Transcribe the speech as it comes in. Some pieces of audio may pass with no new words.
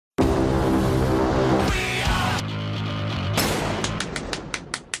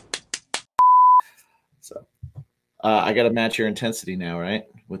I got to match your intensity now, right?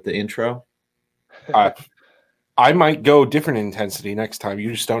 With the intro. I might go different intensity next time.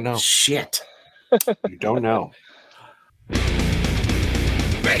 You just don't know. Shit. You don't know.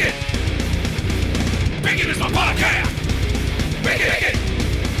 Bigot! Bigot is my podcast! Bigot!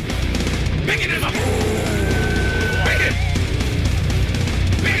 Bigot is my... Bigot!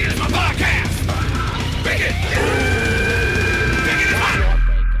 Bigot is my podcast! Bigot! Bigot is my...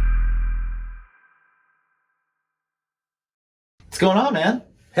 What's going on, man?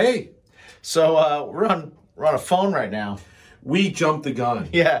 Hey, So we're on a phone right now. we jumped the gun.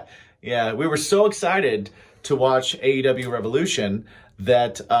 Yeah. We were so excited to watch AEW Revolution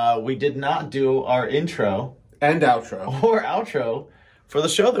that we did not do our intro And outro. or outro for the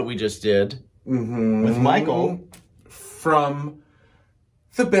show that we just did with Michael. From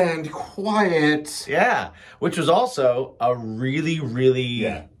the band Quiet. Yeah, which was also a really,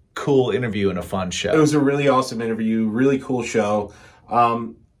 really cool interview and a fun show. It was a really awesome interview, really cool show.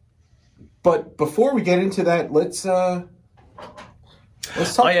 But before we get into that, let's talk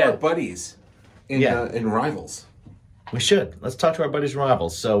to our buddies in Rivals. We should. Let's talk to our buddies and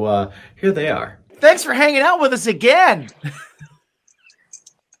rivals. So here they are. Thanks for hanging out with us again.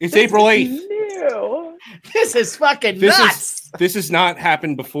 It's April 8th. New. This is fucking nuts. This has not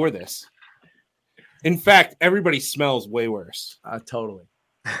happened before this. In fact, everybody smells way worse. Totally.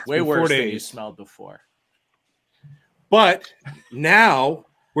 Way been 4 worse than you days. smelled before. But now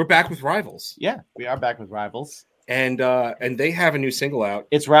we're back with Rivals. Yeah, we are back with Rivals. And they have a new single out.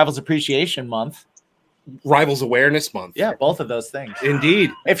 It's Rivals Appreciation Month. Rivals Awareness Month. Yeah, both of those things.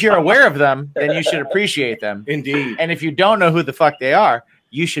 Indeed. If you're aware of them, then you should appreciate them. Indeed. And if you don't know who the fuck they are,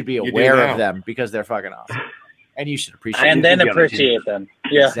 you should be do aware now. of them because they're fucking awesome. And you should appreciate And them. then appreciate them.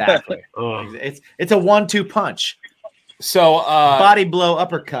 Yeah. Exactly. It's a 1-2 punch. So Body blow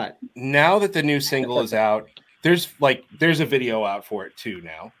uppercut. now that the new single is out, there's a video out for it too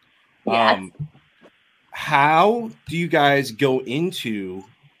now. Yes. How do you guys go into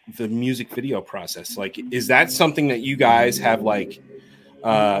the music video process? Like, is that something that you guys have when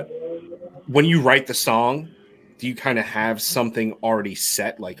you write the song, do you kind of have something already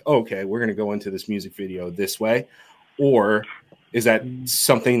set? Like, okay, we're going to go into this music video this way. Or is that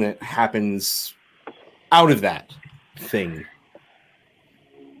something that happens out of that thing?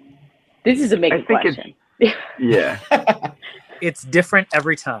 This is a big I think question. Yeah. It's different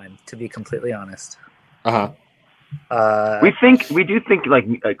every time, to be completely honest. Uh-huh. we do think like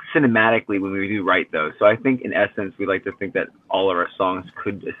cinematically when we do write those. So I think in essence we like to think that all of our songs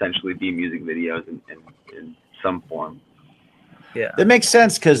could essentially be music videos in some form. Yeah. That makes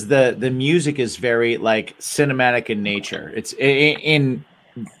sense because the music is very like cinematic in nature. It's in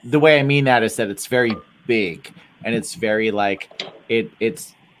the way I mean that is that it's very big and it's very like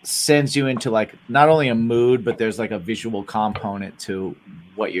it sends you into like not only a mood but there's like a visual component to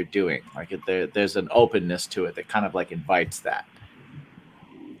what you're doing. Like there's an openness to it that kind of like invites that.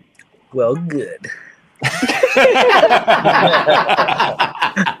 Well, good.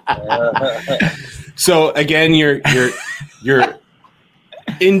 So again, you're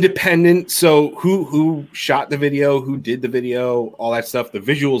independent. So who shot the video? Who did the video? All that stuff. The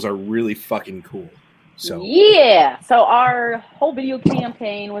visuals are really fucking cool. So Yeah. So our whole video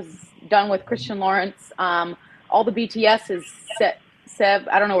campaign was done with Christian Lawrence. All the BTS is set. Seb,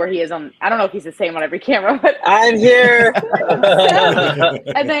 I don't know where he is on. I don't know if he's the same on every camera, but I'm here.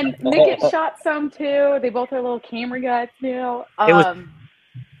 and then Nick shot some too. They both are little camera guys now.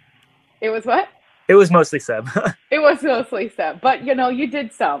 It was what? It was mostly Seb. It was mostly Seb, but you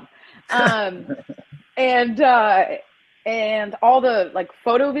did some. And all the like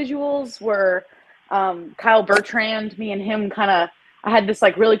photo visuals were Kyle Bertrand. Me and him I had this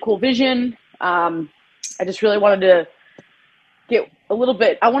like really cool vision. I just really wanted to get a little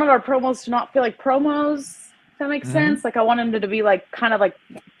bit. I wanted our promos to not feel like promos. If that makes sense. Like I wanted them to be like kind of like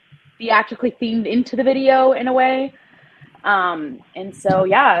theatrically themed into the video in a way. And so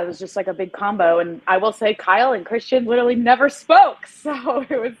yeah, it was just like a big combo. And I will say Kyle and Christian literally never spoke, so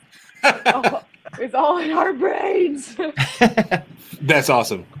it was all in our brains. that's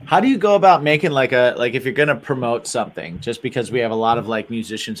awesome. How do you go about making like if you're gonna promote something, just because we have a lot of like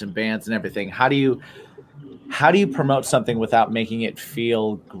musicians and bands and everything, how do you promote something without making it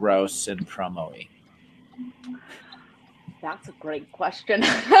feel gross and promo-y? That's a great question.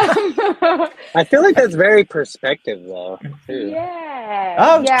 I feel like that's very perspective, though. Too. Yeah.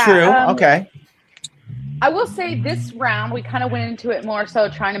 Oh, yeah, true. Okay. I will say this round we kind of went into it more so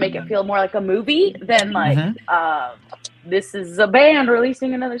trying to make it feel more like a movie than like this is a band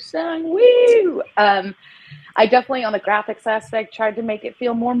releasing another song. Woo! I definitely on the graphics aspect tried to make it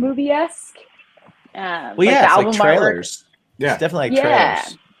feel more movie-esque. Well, like yeah, the it's album like artwork. trailers. Yeah. It's definitely like Yeah.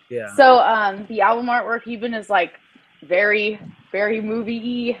 trailers. Yeah. So the album artwork even is like very, very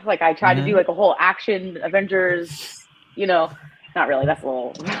movie-y. Like I tried to do like a whole action Avengers, you know, not really, that's a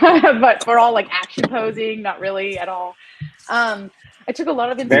little, but for all like action posing, not really at all. I took a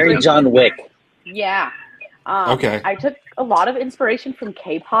lot of inspiration. Very John Wick. Yeah. Okay. I took a lot of inspiration from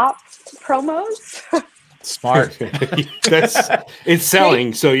K-pop promos. Smart. It's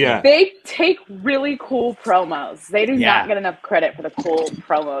selling, so yeah. They take really cool promos. They do Yeah. not get enough credit for the cool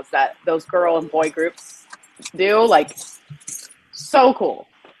promos that those girl and boy groups do. Like, so cool.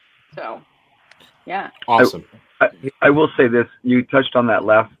 So, yeah. Awesome. I will say this. You touched on that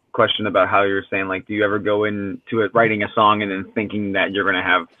last question about how you were saying, like, do you ever go into it writing a song and then thinking that you're going to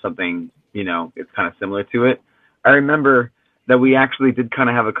have something, you know, it's kind of similar to it? I remember that we actually did kind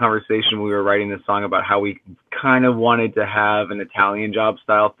of have a conversation when we were writing this song about how we kind of wanted to have an Italian Job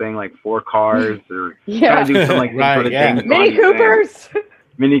style thing, like 4 cars or Yeah. kind of do some like Right, sort of yeah. thing. Mini Coopers.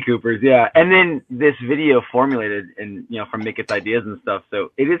 Mini Coopers, yeah. And then this video formulated and, you know, from Mickett's ideas and stuff.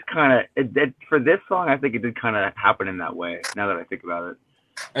 So it is kind of, for this song, I think it did kind of happen in that way, now that I think about it.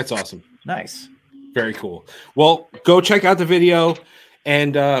 That's awesome. Nice. Very cool. Well, go check out the video,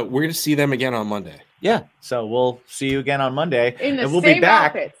 and we're going to see them again on Monday. Yeah. So we'll see you again on Monday. In the and we'll same be back.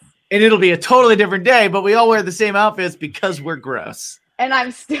 outfits. And it'll be a totally different day, but we all wear the same outfits because we're gross. And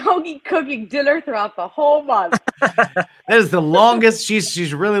I'm still cooking dinner throughout the whole month. That is the longest.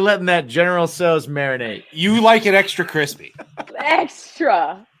 She's really letting that General Tso's marinate. You like it extra crispy.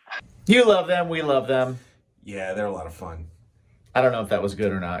 Extra. You love them. We love them. Yeah, they're a lot of fun. I don't know if that was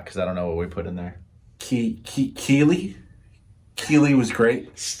good or not because I don't know what we put in there. Keely was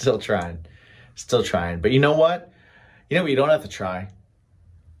great. Still trying. But you know what? You know what you don't have to try?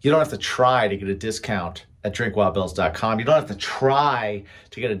 You don't have to try to get a discount at drinkwildbills.com. You don't have to try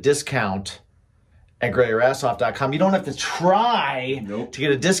to get a discount at growyourassoff.com. You don't have to try to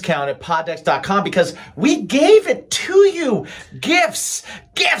get a discount at poddex.com because we gave it to you. Gifts.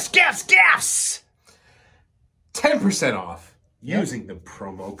 10% off using the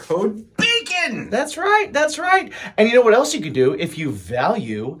promo code BACON. That's right. And you know what else you can do if you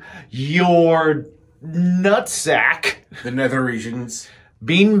value your nutsack, The nether regions.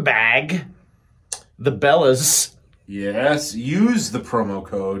 beanbag, the Bellas Yes, use the promo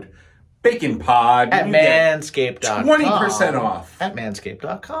code BACONPOD at You get manscaped.com. 20% off. At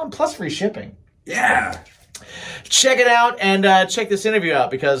manscaped.com plus free shipping. Yeah. Check it out and check this interview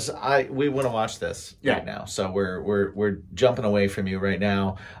out because we want to watch this right now. So we're jumping away from you right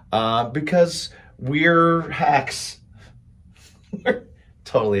now because we're hacks. We're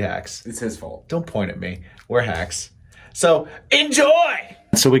totally hacks. It's his fault. Don't point at me. We're hacks. So enjoy.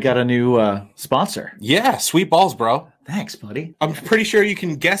 So we got a new sponsor. Yeah, sweet balls, bro. Thanks, buddy. I'm pretty sure you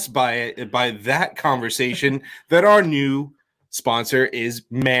can guess by that conversation that our new sponsor is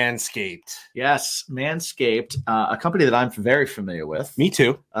Manscaped. Yes, Manscaped, a company that I'm very familiar with. Me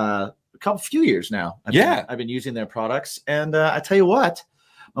too. A few years now. I've been using their products, and I tell you what,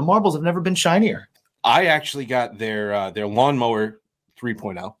 my marbles have never been shinier. I actually got their lawnmower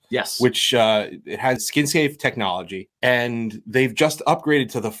 3.0. Yes, which it has skin safe technology, and they've just upgraded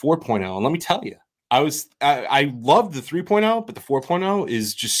to the 4.0. And let me tell you, I loved the 3.0, but the 4.0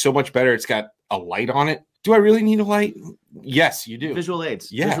 is just so much better. It's got a light on it. Do I really need a light? Yes, you do. Visual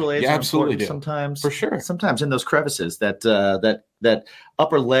aids. Yeah, Visual aids you are absolutely important do. sometimes, For sure. Sometimes in those crevices, that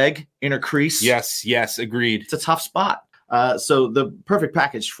upper leg, inner crease. Yes, agreed. It's a tough spot. So the Perfect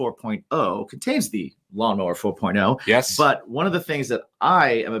Package 4.0 contains the Lawnmower 4.0. Yes. But one of the things that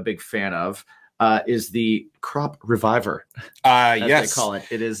I am a big fan of is the Crop Reviver. As Yes. they call it.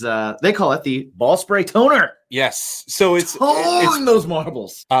 It is they call it the Ball Spray Toner. Yes. So it's those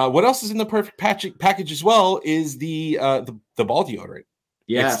marbles. What else is in the Perfect package as well is the ball deodorant.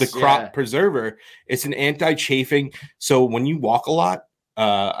 Yes, It's the Crop Preserver. It's an anti-chafing. So when you walk a lot,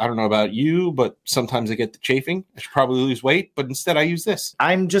 I don't know about you, but sometimes I get the chafing. I should probably lose weight, but instead I use this.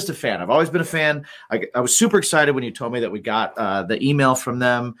 I'm just a fan. I've always been a fan. I was super excited when you told me that we got the email from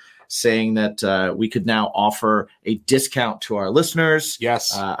them saying that we could now offer a discount to our listeners.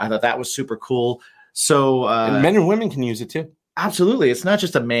 Yes. I thought that was super cool. So And men and women can use it too. Absolutely. It's not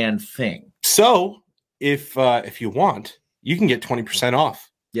just a man thing. So if you want, you can get 20% off.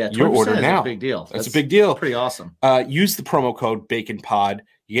 Yeah, your order is now. a big deal. That's a big deal. Pretty awesome. Use the promo code BACONPOD.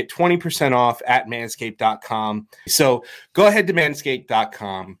 You get 20% off at manscaped.com. So go ahead to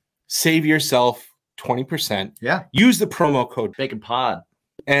manscaped.com. Save yourself 20%. Yeah. Use the promo code BACONPOD.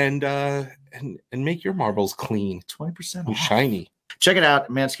 And make your marbles clean. 20% and off. shiny. Check it out,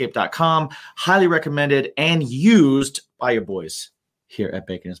 manscaped.com. Highly recommended and used by your boys here at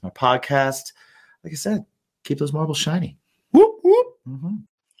Bacon Is My Podcast. like I said, keep those marbles shiny. Whoop, whoop. Mm-hmm.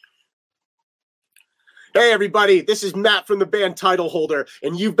 Hey, everybody, this is Matt from the band Title Holder,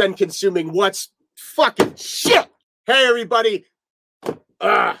 and you've been consuming what's fucking shit. Hey, everybody.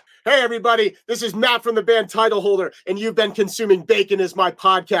 Hey, everybody, this is Matt from the band Title Holder, and you've been consuming Bacon is My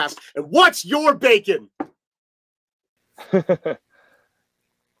Podcast. And what's your bacon? I'm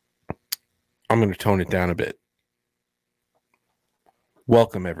going to tone it down a bit.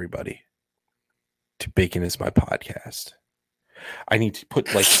 Welcome, everybody, to Bacon is My Podcast. I need to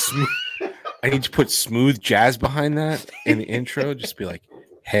put like smooth jazz behind that in the intro. Just be like,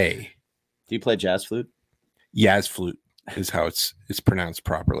 hey. Do you play jazz flute? Jazz flute is how it's pronounced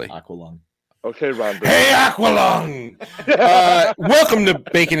properly. Aqualung. Okay, Ron. Hey, Aqualung! Welcome to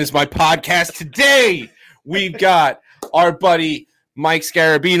Bacon is My Podcast. Today, we've got our buddy Mike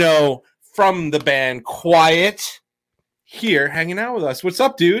Scarabino from the band Quiet here hanging out with us. What's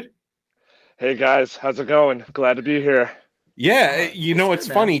up, dude? Hey, guys. How's it going? Glad to be here. Yeah, you know, it's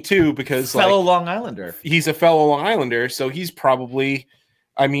funny, too, because fellow Long Islander. He's a fellow Long Islander, so he's probably,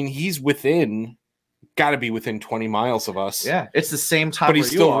 I mean, he's got to be within 20 miles of us. Yeah, it's the same time but he's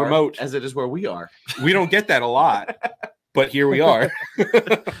still remote as it is where we are. We don't get that a lot, but here we are.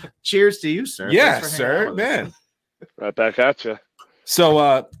 Cheers to you, sir. Yeah, sir, man. Right back at you. So,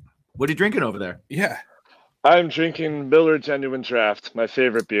 what are you drinking over there? Yeah. I'm drinking Miller Genuine Draft, my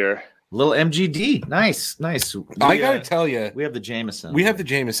favorite beer. Little MGD. Nice. I got to tell you. We have the Jameson.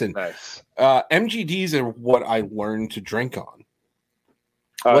 Nice. MGDs are what I learned to drink on.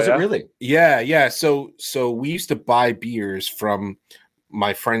 Was it really? Yeah. So we used to buy beers from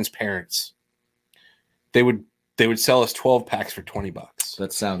my friends' parents. They would sell us 12 packs for $20.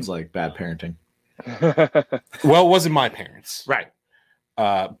 That sounds like bad parenting. Well, it wasn't my parents. Right.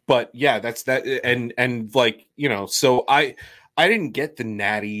 But yeah, that's that. And like, you know, so I didn't get the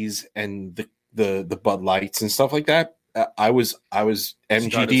natties and the Bud Lights and stuff like that. I was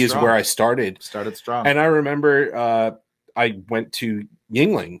MGD is where I started. Started strong. And I remember I went to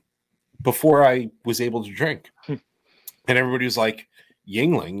Yingling before I was able to drink. And everybody was like,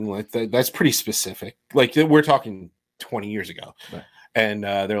 Yingling? Like that's pretty specific. Like we're talking 20 years ago. Right. And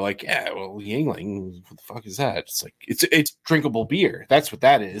they're like, yeah, well, Yingling, what the fuck is that? It's like it's drinkable beer. That's what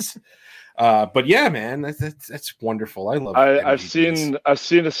that is. But yeah, man, that's wonderful. I love. I've seen a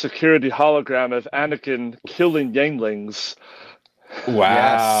security hologram of Anakin killing Yanglings.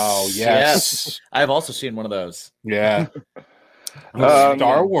 Wow! Yes. I've also seen one of those. Yeah.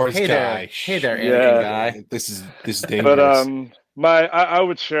 Star Wars hey guy. Hey there, Anakin guy. This is dangerous. But I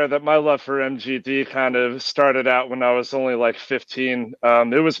would share that my love for MGD kind of started out when I was only like 15.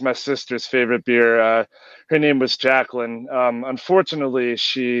 It was my sister's favorite beer. Her name was Jacqueline. Unfortunately,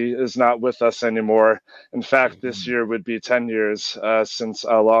 she is not with us anymore. In fact, this year would be 10 years since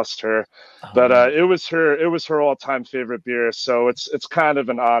I lost her. But it was her all-time favorite beer. So it's kind of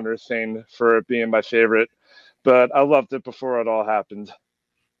an honor thing for it being my favorite. But I loved it before it all happened.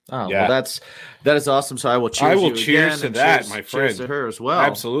 Oh, yeah. Well, that is awesome. So I will cheers to that, my friend. Cheers to her as well.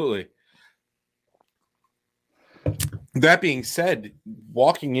 Absolutely. That being said,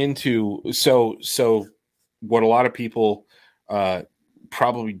 walking into so what a lot of people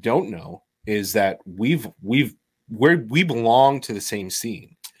probably don't know is that we belong to the same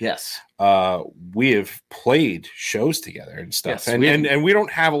scene. Yes. We have played shows together and stuff. Yes, and we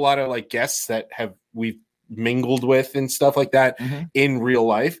don't have a lot of like guests that we've mingled with and stuff like that in real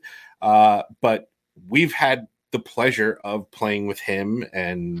life. But we've had the pleasure of playing with him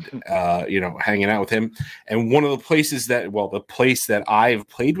and, hanging out with him. And one of the places the place that I've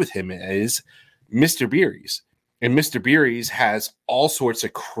played with him is Mr. Beery's. And Mr. Beery's has all sorts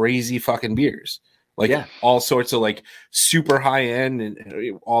of crazy fucking beers. Like all sorts of like super high end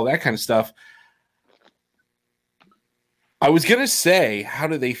and all that kind of stuff. I was going to say, how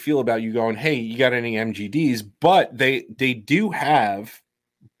do they feel about you going, hey, you got any MGDs? But they do have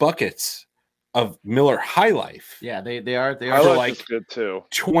buckets of Miller High Life. Yeah, they are like good too.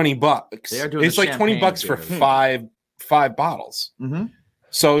 $20. They are doing it's like $20 for five bottles. Mm-hmm.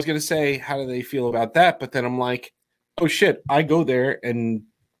 So I was going to say, how do they feel about that? But then I'm like, oh shit, I go there. And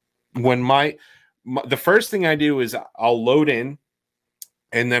when the first thing I do is I'll load in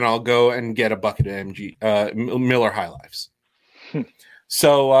and then I'll go and get a bucket of Miller High Lifes.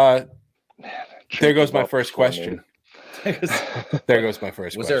 So there goes my first question. There goes my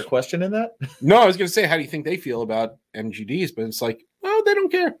first question. Was there a question in that? No, I was going to say, how do you think they feel about MGDs? But it's like, oh, they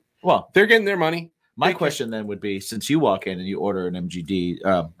don't care. Well, they're getting their money. My question then would be, since you walk in and you order an MGD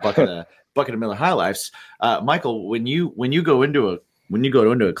bucket of Miller High Lifes, Michael, when you go into a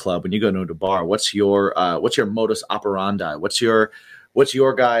club, when you go into a bar, what's your modus operandi? What's your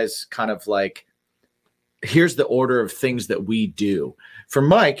guys' kind of like here's the order of things that we do. For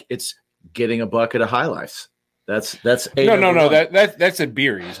Mike, it's getting a bucket of High Lifes. That's no. That's at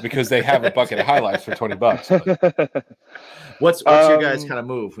Beery's because they have a bucket of High Lifes for $20. What's your guys' kind of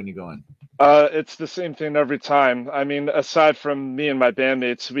move when you go in? It's the same thing every time. I mean, aside from me and my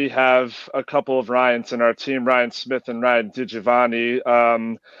bandmates, we have a couple of Ryans in our team, Ryan Smith and Ryan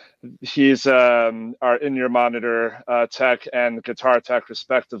DiGiovanni. He's our in-ear monitor tech and guitar tech,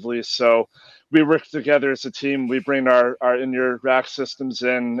 respectively. So we work together as a team. We bring our in-ear rack systems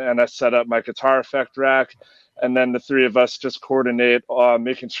in, and I set up my guitar effect rack. And then the three of us just coordinate,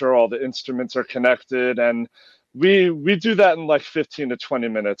 making sure all the instruments are connected. And we do that in like 15 to 20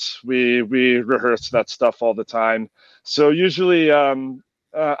 minutes. We rehearse that stuff all the time. So usually, I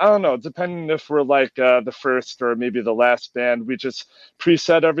don't know, depending if we're like the first or maybe the last band, we just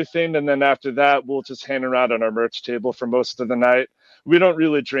preset everything. And then after that, we'll just hang around on our merch table for most of the night. We don't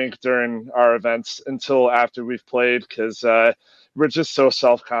really drink during our events until after we've played because we're just so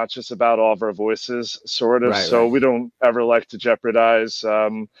self-conscious about all of our voices, sort of. So we don't ever like to jeopardize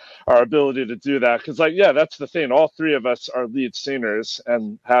our ability to do that. Because, like, yeah, that's the thing. All three of us are lead singers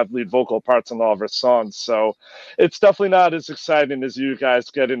and have lead vocal parts on all of our songs. So it's definitely not as exciting as you guys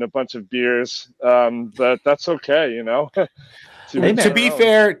getting a bunch of beers. But that's okay, you know? To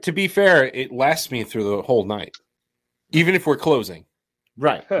be fair, it lasts me through the whole night, even if we're closing.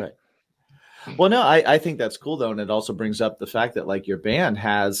 Right. Well, no, I think that's cool though, and it also brings up the fact that like your band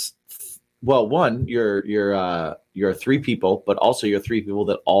has, well, one, you're three people, but also you're three people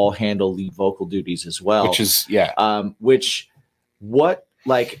that all handle lead vocal duties as well. Which is what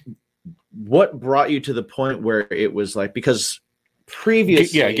brought you to the point where it was like, because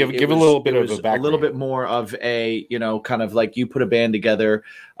previously, give a little bit of a background. A little bit more of a, you know, kind of like you put a band together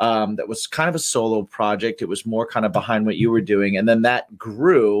that was kind of a solo project. It was more kind of behind what you were doing, and then that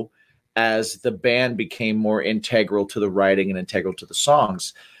grew as the band became more integral to the writing and integral to the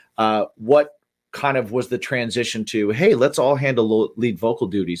songs. What kind of was the transition to, hey, let's all handle lead vocal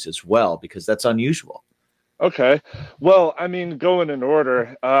duties as well, because that's unusual? Okay. Well, I mean, going in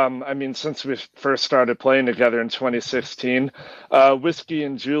order, I mean, since we first started playing together in 2016, Whiskey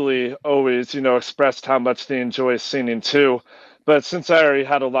and Julie always, you know, expressed how much they enjoy singing too. But since I already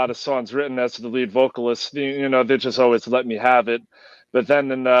had a lot of songs written as the lead vocalist, you know, they just always let me have it. But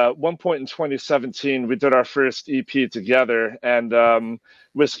then in one point in 2017, we did our first EP together, and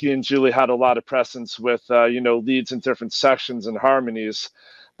Whiskey and Julie had a lot of presence with, you know, leads in different sections and harmonies.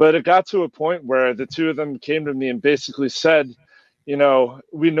 But it got to a point where the two of them came to me and basically said, you know,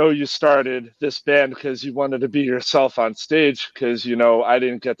 we know you started this band because you wanted to be yourself on stage, because, you know, I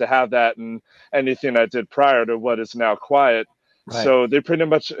didn't get to have that in anything I did prior to what is now Quiet. Right. So they pretty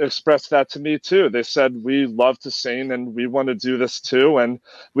much expressed that to me too. They said, we love to sing and we want to do this too, and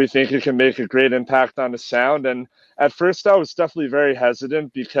we think it can make a great impact on the sound. And at first I was definitely very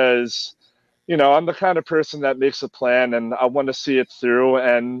hesitant because, you know, I'm the kind of person that makes a plan and I want to see it through,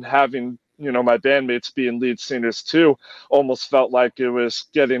 and having, you know, my bandmates being lead singers too almost felt like it was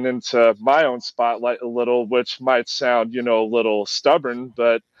getting into my own spotlight a little, which might sound, you know, a little stubborn,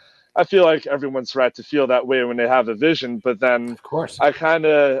 but I feel like everyone's right to feel that way when they have a vision. But then, of course, I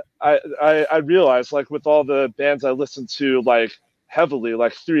realized, like, with all the bands I listened to, like, heavily,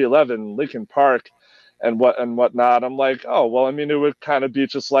 like 311, Linkin Park, and whatnot, I'm like, oh, well, I mean, it would kind of be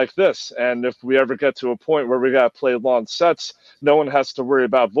just like this. And if we ever get to a point where we got to play long sets, no one has to worry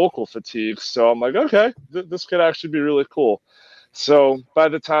about vocal fatigue. So I'm like, okay, this could actually be really cool. So by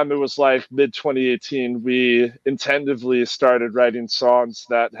the time it was like mid-2018, we intentively started writing songs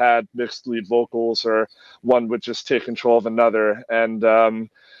that had mixed lead vocals, or one would just take control of another. And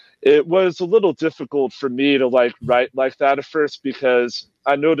it was a little difficult for me to like write like that at first, because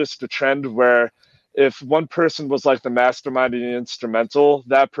I noticed a trend where if one person was like the mastermind in the instrumental,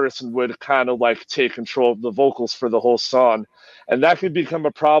 that person would kind of like take control of the vocals for the whole song. And that could become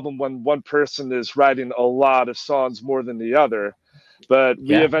a problem when one person is writing a lot of songs more than the other. But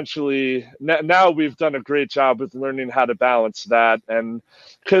we eventually, now we've done a great job with learning how to balance that. And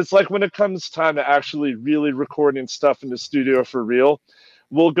because like when it comes time to actually really recording stuff in the studio for real,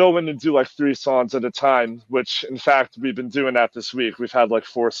 we'll go in and do like 3 songs at a time, which in fact, we've been doing that this week. We've had like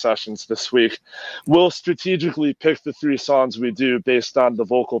 4 sessions this week. We'll strategically pick the 3 songs we do based on the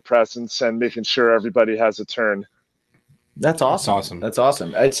vocal presence and making sure everybody has a turn. That's awesome. That's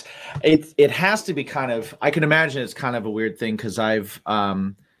awesome. It has to be kind of, I can imagine it's kind of a weird thing, because I've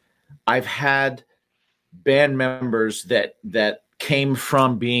had band members that came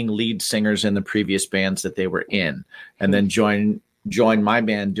from being lead singers in the previous bands that they were in, and then join my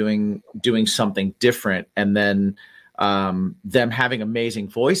band doing something different, and then them having amazing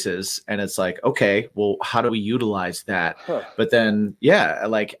voices, and it's like, okay, well, how do we utilize that? But then, yeah,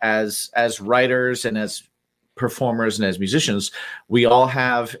 like as writers and as performers and as musicians, we all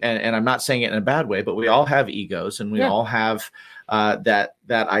have, and I'm not saying it in a bad way, but we all have egos, and we all have that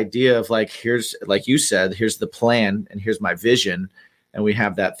idea of like, here's, like you said, here's the plan and here's my vision, and we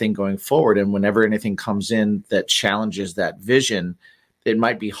have that thing going forward. And whenever anything comes in that challenges that vision, it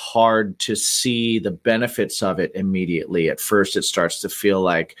might be hard to see the benefits of it immediately. At first, it starts to feel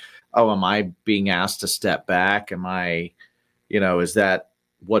like, oh, am I being asked to step back? Am I, is that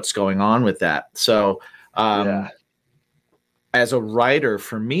what's going on with that? So as a writer,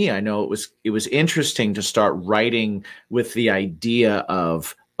 for me, I know it was interesting to start writing with the idea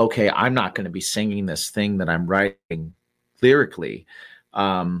of, okay, I'm not going to be singing this thing that I'm writing lyrically.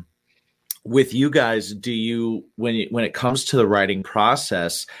 With you guys, do you, when it comes to the writing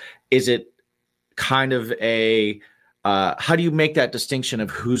process, is it kind of how do you make that distinction of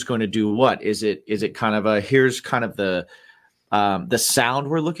who's going to do what? Is it kind of here's kind of the sound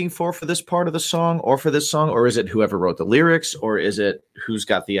we're looking for this part of the song or for this song, or is it whoever wrote the lyrics, or is it who's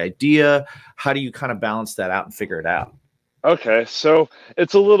got the idea? How do you kind of balance that out and figure it out? Okay, so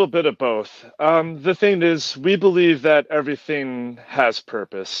it's a little bit of both. The thing is, we believe that everything has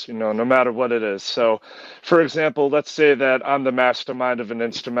purpose, no matter what it is. So, for example, let's say that I'm the mastermind of an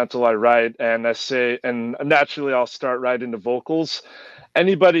instrumental I write, and and naturally I'll start writing the vocals.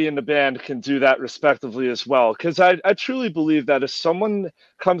 Anybody in the band can do that respectively as well. Because I truly believe that if someone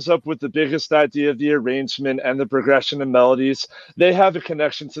comes up with the biggest idea of the arrangement and the progression and melodies, they have a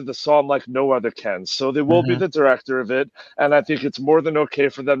connection to the song like no other can. So they will be the director of it. And I think it's more than okay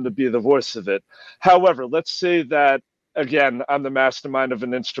for them to be the voice of it. However, let's say that, again, I'm the mastermind of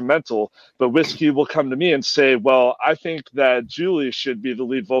an instrumental, but Whiskey will come to me and say, well, I think that Julie should be the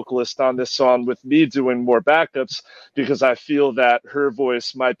lead vocalist on this song with me doing more backups because I feel that her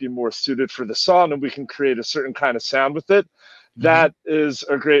voice might be more suited for the song and we can create a certain kind of sound with it. That is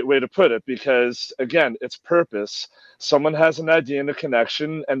a great way to put it because, again, it's purpose. Someone has an idea and a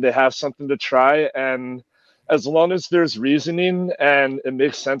connection and they have something to try, and as long as there's reasoning and it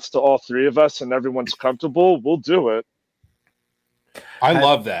makes sense to all three of us and everyone's comfortable, we'll do it. I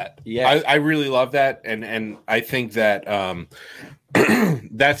love that. Yeah, I really love that, and I think that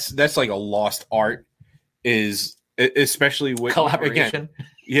that's like a lost art, is especially with collaboration.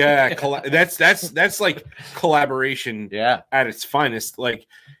 Again, that's like collaboration. Yeah, at its finest. Like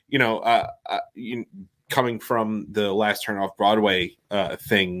coming from the Last Turn Off Broadway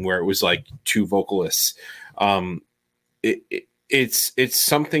thing where it was like two vocalists. It's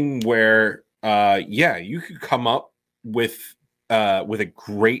something where you could come up with a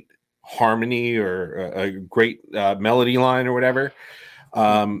great harmony or a great melody line or whatever.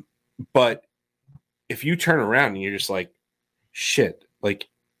 But if you turn around and you're just like, shit, like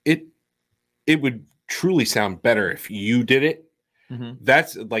it would truly sound better if you did it.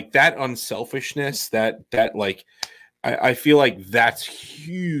 That's like that unselfishness that like, I feel like that's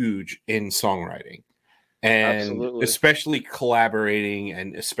huge in songwriting. And absolutely, especially collaborating,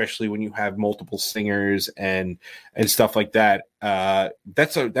 and especially when you have multiple singers and stuff like that,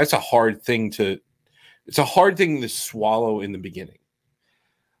 that's a hard thing to swallow in the beginning.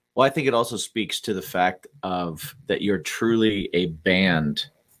 Well, I think it also speaks to the fact of that you're truly a band,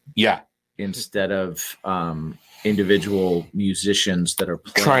 instead of individual musicians that are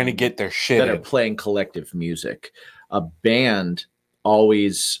trying to get their shit that are playing collective music. A band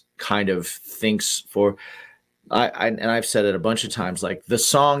always kind of thinks for, and I've said it a bunch of times, like the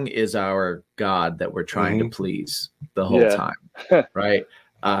song is our God that we're trying to please the whole time, right?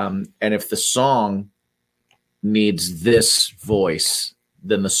 And if the song needs this voice,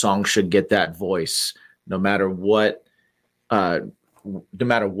 then the song should get that voice, no matter what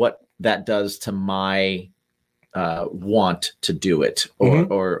that does to my want to do it,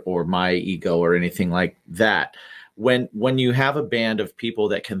 or my ego or anything like that. When you have a band of people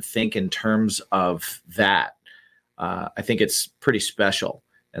that can think in terms of that, I think it's pretty special.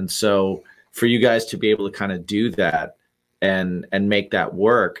 And so for you guys to be able to kind of do that and make that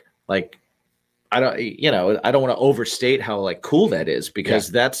work, like, I don't want to overstate how like cool that is, because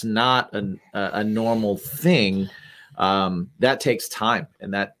that's not a normal thing. That takes time,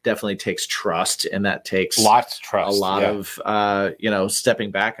 and that definitely takes trust, and that takes lots of trust, a lot of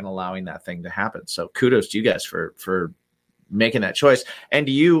stepping back and allowing that thing to happen. So kudos to you guys for making that choice, and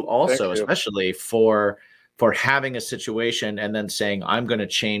to you also, especially for having a situation and then saying, I'm going to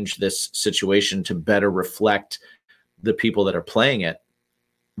change this situation to better reflect the people that are playing it,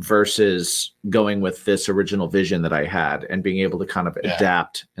 versus going with this original vision that I had and being able to kind of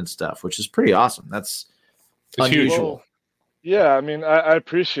adapt and stuff, which is pretty awesome. That's It's unusual. huge. Yeah, I mean, I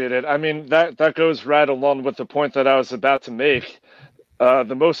appreciate it. I mean, that goes right along with the point that I was about to make.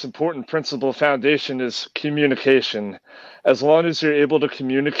 The most important principle foundation is communication. As long as you're able to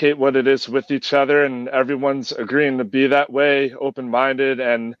communicate what it is with each other and everyone's agreeing to be that way, open-minded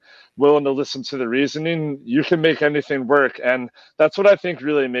and willing to listen to the reasoning, you can make anything work. And that's what I think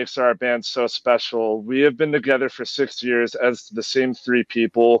really makes our band so special. We have been together for 6 years as the same three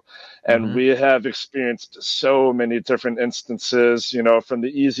people, and we have experienced so many different instances, you know, from the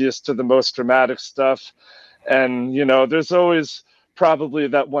easiest to the most dramatic stuff. And, you know, there's always probably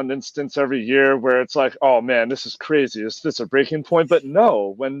that one instance every year where it's like, oh man, this is crazy. Is this a breaking point? But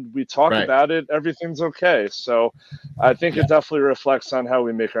no, when we talk Right. about it, everything's okay. So I think it definitely reflects on how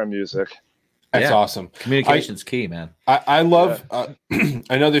we make our music. That's Yeah. awesome. Communication's key, man. I love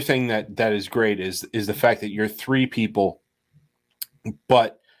another thing that is great is the fact that you're three people,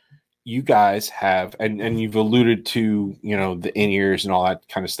 but you guys have and you've alluded to, you know, the in-ears and all that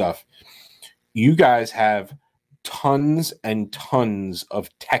kind of stuff. You guys have tons and tons of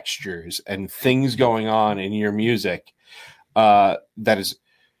textures and things going on in your music that is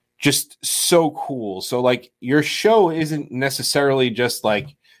just so cool. So like your show isn't necessarily just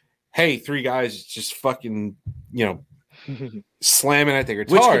like, hey, three guys just fucking, you know, slamming at their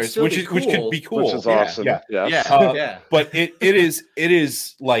guitars, which could be cool. Which is awesome. Yeah. But it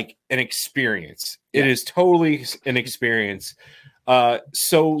is like an experience. It is totally an experience.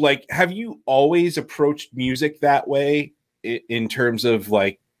 So like, have you always approached music that way in terms of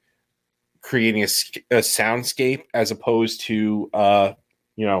like creating a soundscape as opposed to,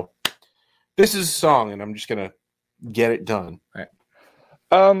 you know, this is a song and I'm just going to get it done. Right.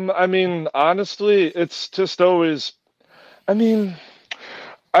 I mean, honestly, it's just always, I mean,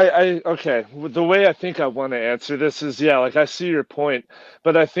 okay, the way I think I want to answer this is, yeah, like I see your point,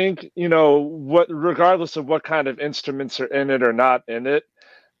 but I think, you know, regardless of what kind of instruments are in it or not in it,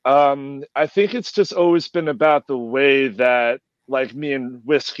 I think it's just always been about the way that like me and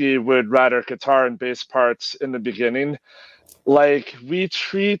Whiskey would write our guitar and bass parts in the beginning. Like we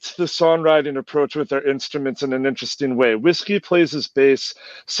treat the songwriting approach with our instruments in an interesting way. Whiskey plays his bass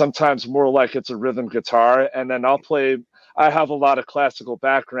sometimes more like it's a rhythm guitar, and then I have a lot of classical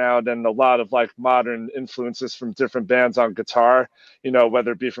background and a lot of like modern influences from different bands on guitar, you know,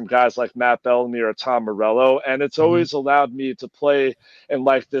 whether it be from guys like Matt Bellamy or Tom Morello. And it's always allowed me to play in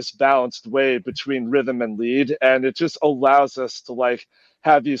like this balanced way between rhythm and lead. And it just allows us to like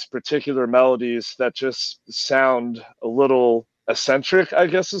have these particular melodies that just sound a little eccentric, I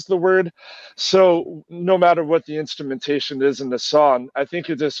guess is the word. So no matter what the instrumentation is in the song, I think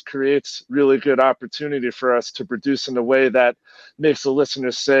it just creates really good opportunity for us to produce in a way that makes the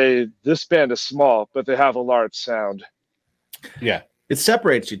listener say, this band is small, but they have a large sound. Yeah. It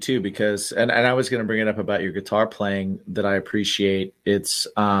separates you too, because, and I was going to bring it up about your guitar playing that I appreciate. It's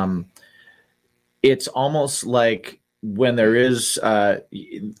almost like when there's the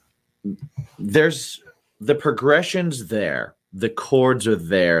progressions there, the chords are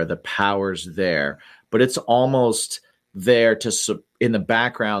there, the power's there, but it's almost there to in the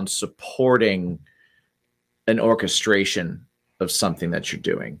background supporting an orchestration of something that you're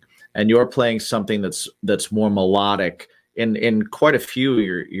doing, and you're playing something that's more melodic in quite a few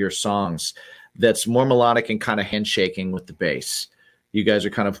of your songs. That's more melodic and kind of handshaking with the bass. You guys are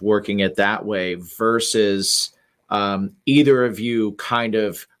kind of working it that way versus either of you kind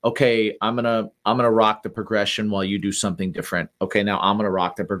of, okay, I'm gonna rock the progression while you do something different. Okay, now I'm gonna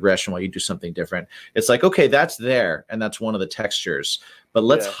rock the progression while you do something different. It's like, okay, that's there, and that's one of the textures. But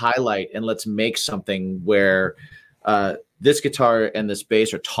let's highlight and let's make something where this guitar and this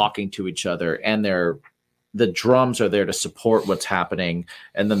bass are talking to each other, and the drums are there to support what's happening,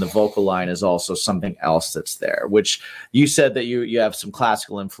 and then the vocal line is also something else that's there, which you said that you have some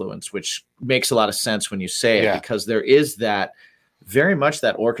classical influence, which makes a lot of sense when you say it, because there is that very much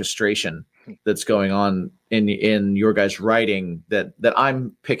that orchestration that's going on in your guys' writing that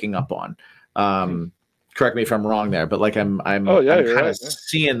I'm picking up on. Correct me if I'm wrong there, but like I'm kind of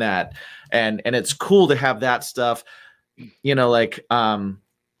seeing that, and it's cool to have that stuff, you know, like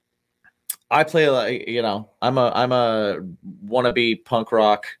I play like, you know, I'm a wannabe punk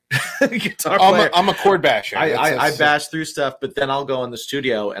rock guitar player. I'm a chord basher. I bash through stuff, but then I'll go in the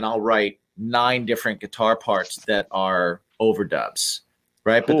studio and I'll write 9 different guitar parts that are overdubs,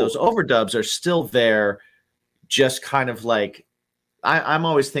 right? Cool. But those overdubs are still there, just kind of like I'm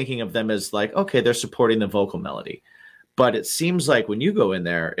always thinking of them as like, okay, they're supporting the vocal melody. But it seems like when you go in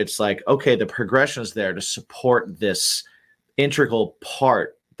there, it's like, okay, the progression is there to support this integral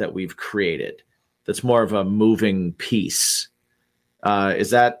part that we've created that's more of a moving piece.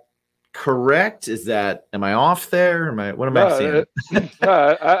 Is that correct? Am I off there? What am I seeing?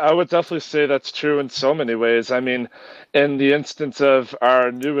 I would definitely say that's true in so many ways. I mean, in the instance of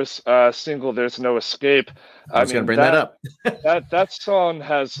our newest single, "There's No Escape," I was going to bring that up. that song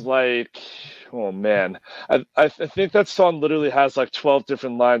has like, oh man, I think that song literally has like 12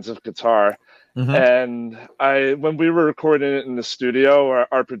 different lines of guitar. And when we were recording it in the studio,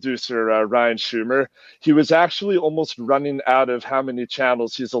 our producer Ryan Schumer, he was actually almost running out of how many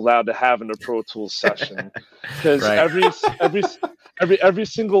channels he's allowed to have in a Pro Tools session, because every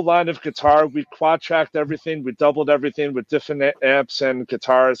single line of guitar, we quad-tracked everything, we doubled everything with different amps and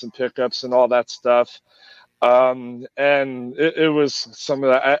guitars and pickups and all that stuff. And it was some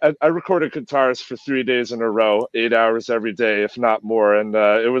of that. I recorded guitars for 3 days in a row, 8 hours every day, if not more. And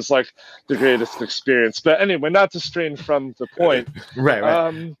it was like the greatest experience. But anyway, not to strain from the point.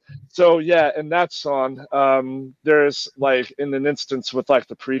 Right. So yeah, in that song, there's like in an instance with like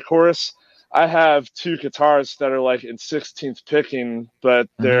the pre-chorus, I have 2 guitars that are like in 16th picking, but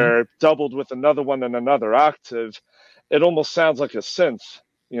they're doubled with another one in another octave. It almost sounds like a synth.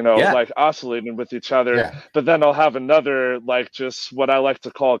 Like oscillating with each other. Yeah. But then I'll have another, like just what I like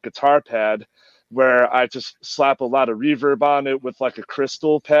to call a guitar pad, where I just slap a lot of reverb on it with like a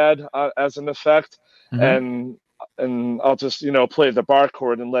crystal pad as an effect. And I'll just, play the bar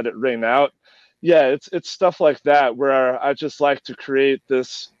chord and let it ring out. Yeah, it's stuff like that where I just like to create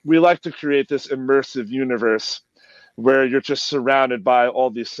this immersive universe where you're just surrounded by all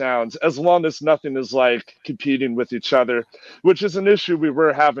these sounds, as long as nothing is like competing with each other, which is an issue we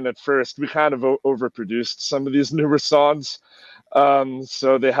were having at first. We kind of overproduced some of these newer songs,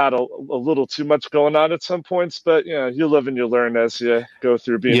 so they had a little too much going on at some points. But you live and you learn as you go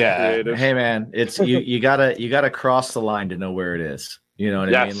through being creative. Hey man, it's you gotta cross the line to know where it is. You know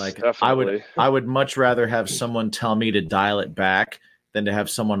what I mean? Like definitely. I would much rather have someone tell me to dial it back than to have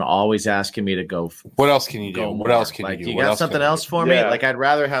someone always asking me to go. What else can you do? What else can you do? You got something else for me? Like I'd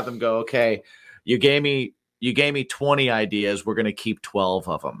rather have them go, okay, you gave me 20 ideas. We're going to keep 12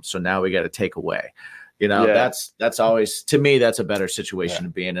 of them. So now we got to take away, that's always, to me, that's a better situation to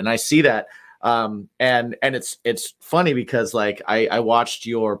be in. And I see that. And it's funny because like I watched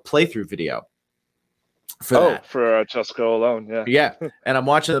your playthrough video. For Just Go Alone, yeah. And I'm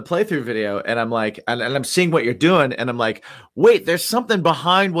watching the playthrough video, and I'm like, and I'm seeing what you're doing, and I'm like, wait, there's something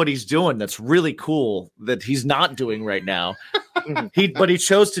behind what he's doing that's really cool that he's not doing right now. But he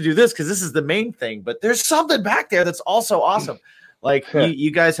chose to do this because this is the main thing. But there's something back there that's also awesome. Like you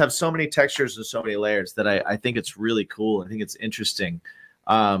guys have so many textures and so many layers that I think it's really cool. I think it's interesting.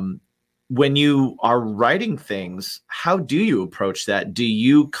 When you are writing things, how do you approach that? Do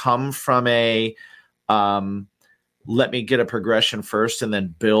you come from a let me get a progression first and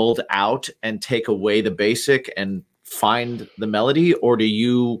then build out and take away the basic and find the melody? Or do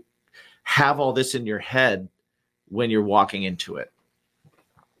you have all this in your head when you're walking into it?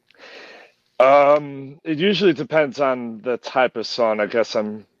 It usually depends on the type of song I guess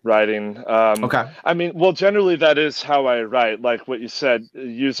I'm writing. Okay. I mean, well, generally that is how I write. Like what you said,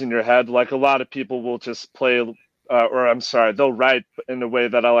 using your head. Like a lot of people will just play they'll write in a way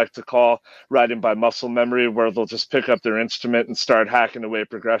that I like to call writing by muscle memory, where they'll just pick up their instrument and start hacking away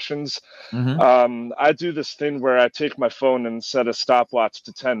progressions. I do this thing where I take my phone and set a stopwatch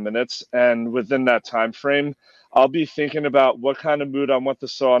to 10 minutes. And within that time frame, I'll be thinking about what kind of mood I want the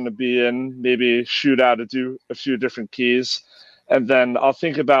song to be in, maybe shoot out to do a few different keys. And then I'll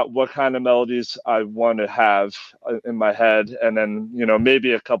think about what kind of melodies I want to have in my head. And then,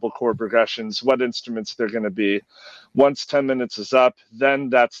 maybe a couple chord progressions, what instruments they're going to be. Once 10 minutes is up, then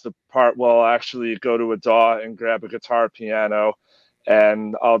that's the part where I'll actually go to a DAW and grab a guitar piano.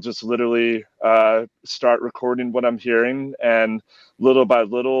 And I'll just literally start recording what I'm hearing. And little by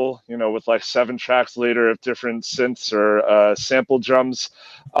little, with like 7 tracks later of different synths or sample drums,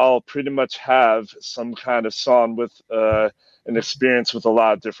 I'll pretty much have some kind of song with an experience with a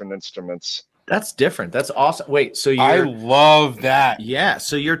lot of different instruments. That's different. That's awesome. Wait, so I love that. Yeah.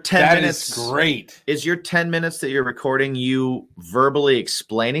 So your 10 minutes is great. Is your 10 minutes that you're recording you verbally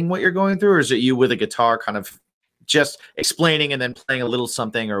explaining what you're going through, or is it you with a guitar kind of just explaining and then playing a little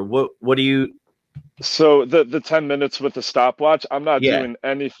something, or what do you? So the 10 minutes with the stopwatch, I'm not doing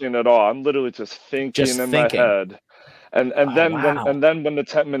anything at all. I'm literally just thinking my head. And then when the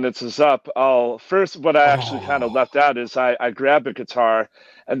 10 minutes is up, what I actually kind of left out is I grab a guitar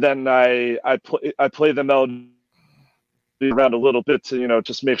and then I play the melody be around a little bit to,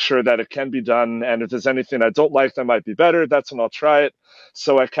 just make sure that it can be done. And if there's anything I don't like that might be better, that's when I'll try it.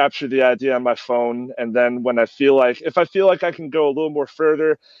 So I capture the idea on my phone. And then when if I feel like I can go a little more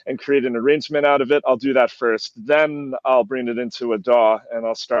further and create an arrangement out of it, I'll do that first. Then I'll bring it into a DAW and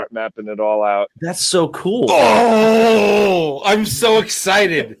I'll start mapping it all out. That's so cool. Oh, I'm so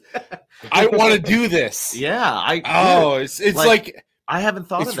excited. I want to do this. Yeah. It's like I haven't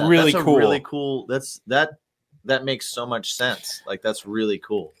thought of that. Really that's cool. Really cool. That makes so much sense. Like, that's really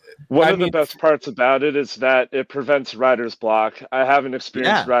cool. One of the best parts about it is that it prevents writer's block. I haven't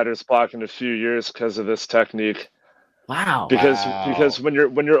experienced writer's block in a few years because of this technique. Wow. Because when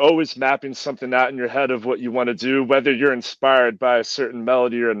you're always mapping something out in your head of what you want to do, whether you're inspired by a certain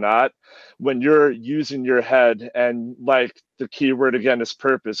melody or not, when you're using your head, and like the key word again is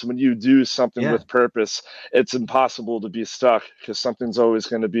purpose, when you do something with purpose, it's impossible to be stuck because something's always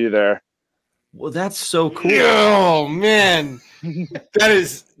going to be there. Well, that's so cool. Oh man, that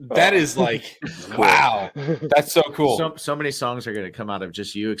is like, wow, that's so cool. So many songs are going to come out of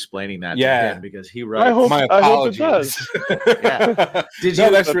just you explaining that to him, because he writes. My apologies. I hope it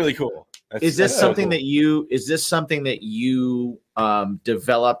does. That's really cool. Is this something that you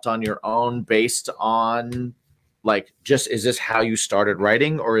developed on your own based on, like, is this how you started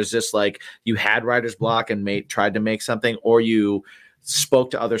writing, or is this like you had writer's block and tried to make something, or you spoke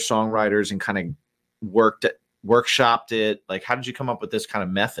to other songwriters and kind of workshopped it? Like, how did you come up with this kind of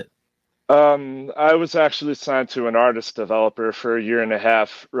method? I was actually signed to an artist developer for a year and a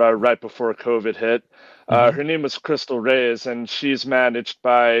half right before COVID hit. Her name was Crystal Reyes, and she's managed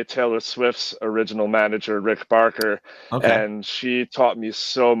by Taylor Swift's original manager, Rick Barker. Okay. And she taught me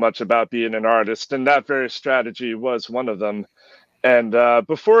so much about being an artist, and that very strategy was one of them. And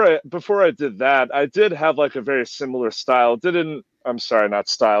before I did that, I did have like a very similar style.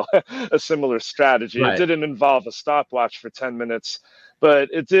 A similar strategy. Right. It didn't involve a stopwatch for 10 minutes, but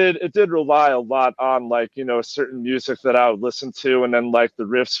it did rely a lot on, like, certain music that I would listen to, and then like the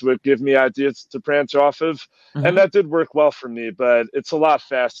riffs would give me ideas to branch off of. And that did work well for me, but it's a lot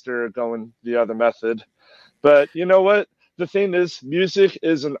faster going the other method. But you know what? The thing is, music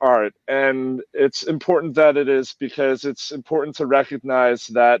is an art, and it's important that it is, because it's important to recognize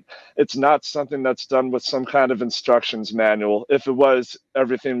that it's not something that's done with some kind of instructions manual. If it was,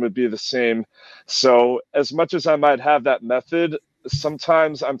 everything would be the same. So as much as I might have that method,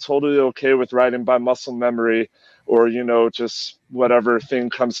 sometimes I'm totally okay with writing by muscle memory, or, just whatever thing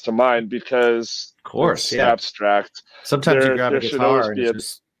comes to mind, because of course, it's abstract. Sometimes you grab a guitar and it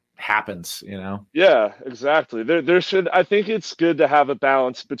just happens, Yeah, exactly. I think it's good to have a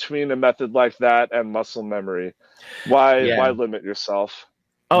balance between a method like that and muscle memory. Why limit yourself?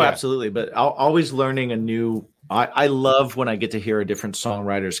 Oh, absolutely. But always learning a new. I love when I get to hear a different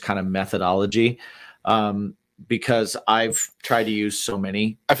songwriter's kind of methodology, because I've tried to use so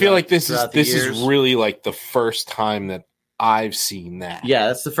many. I feel like this is really like the first time that I've seen that. Yeah,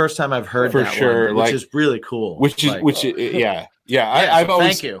 that's the first time I've heard for that sure, one, which is really cool. I've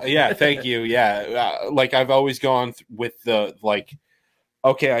always, thank you. Yeah, thank you. Yeah, like I've always gone with the like,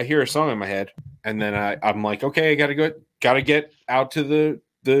 okay, I hear a song in my head, and then I'm like, okay, I gotta get out to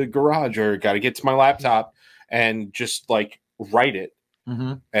the garage, or gotta get to my laptop and just like write it.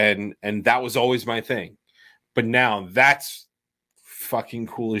 And that was always my thing. But now that's fucking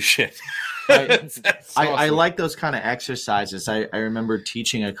cool as shit. I like those kind of exercises. I remember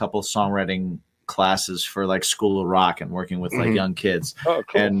teaching a couple songwriting classes for like School of Rock and working with like young kids. Oh,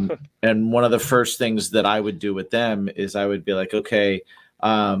 cool. And one of the first things that I would do with them is I would be like, okay,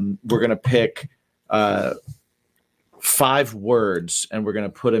 we're going to pick 5 words and we're going to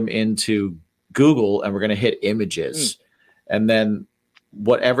put them into Google and we're going to hit images. And then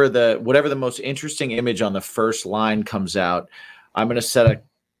whatever the most interesting image on the first line comes out, I'm going to set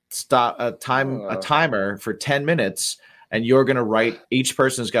a timer for 10 minutes, and you're going to write. Each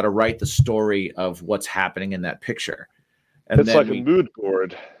person's got to write the story of what's happening in that picture. And it's like a mood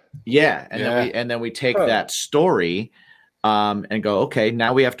board. Yeah, and then we take that story, and go, okay,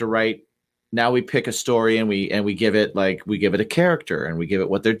 now we have to write. Now we pick a story and we give it a character and we give it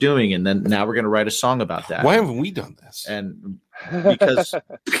what they're doing, and then now we're going to write a song about that. Why haven't we done this? And because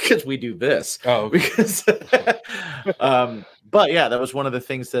we do this. Oh, because but yeah, that was one of the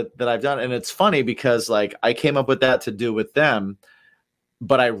things that I've done, and it's funny because like I came up with that to do with them,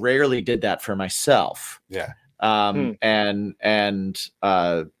 but I rarely did that for myself. Yeah. And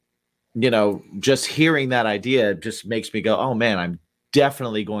just hearing that idea just makes me go, oh man, I'm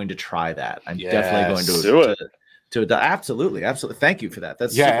definitely going to try that. I'm definitely going to do it. To absolutely. Thank you for that.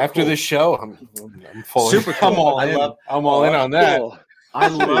 That's after cool. this show, I'm full. Super cool. I'm all in on that. Cool. I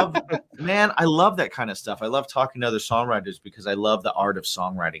love that kind of stuff. I love talking to other songwriters because I love the art of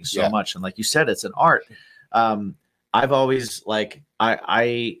songwriting so much. And like you said, it's an art. I've always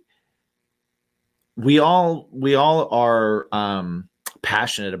we all are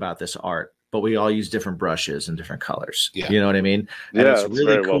passionate about this art, but we all use different brushes and different colors. Yeah. You know what I mean? And Yeah, it's that's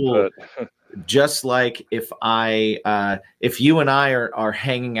really very well cool. put. Just like if you and I are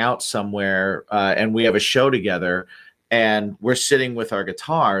hanging out somewhere and we have a show together and we're sitting with our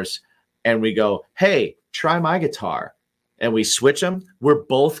guitars and we go, hey, try my guitar. And we switch them, we're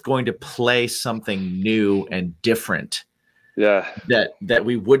both going to play something new and different. Yeah. That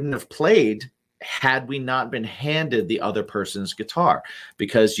we wouldn't have played had we not been handed the other person's guitar,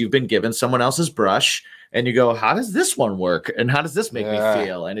 because you've been given someone else's brush and you go, how does this one work? And how does this make me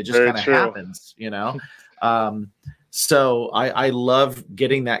feel? And it just kind of happens, you know? So I love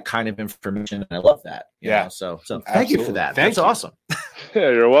getting that kind of information. And I love that. You know? So thank you for that. That's awesome. Yeah,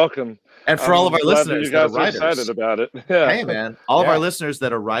 you're welcome. And for all of our glad that listeners you that are guys are writers, excited about it. Yeah. Hey man, all of our listeners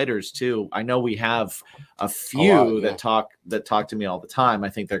that are writers too. I know we have a few that talk to me all the time. I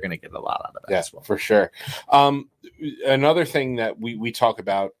think they're going to get a lot out of that as well. For sure. Another thing that we talk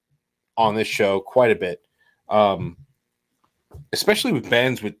about on this show quite a bit, especially with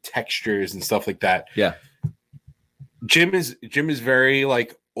bands with textures and stuff like that. Yeah. Jim is very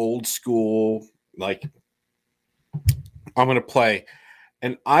like old school, like I'm going to play.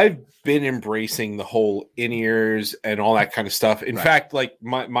 And I've been embracing the whole in-ears and all that kind of stuff. In fact, like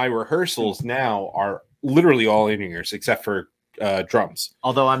my rehearsals now are literally all in-ears except for drums.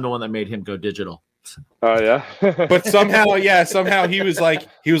 Although I'm the one that made him go digital. Oh yeah. But somehow he was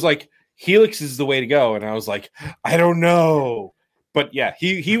like Helix is the way to go. And I was like, I don't know. But yeah,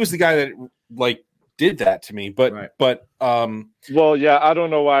 he was the guy that like did that to me. But well, yeah, I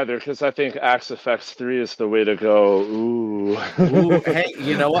don't know either, because I think Axe FX 3 is the way to go. Ooh. Hey,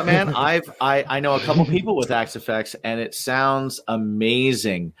 you know what, man? I know a couple people with Axe FX, and it sounds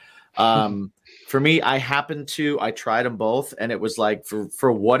amazing. For me, I tried them both, and it was like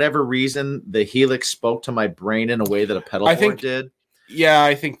for whatever reason, the Helix spoke to my brain in a way that a pedal board did. Yeah,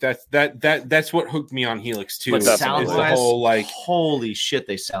 I think that's what hooked me on Helix too. But sound-wise, the whole like, holy shit,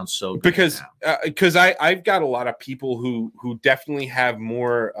 they sound so good because I've got a lot of people who definitely have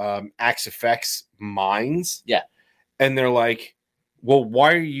more Axe FX minds. Yeah, and they're like, well,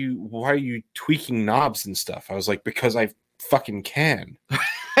 why are you tweaking knobs and stuff? I was like, because I fucking can.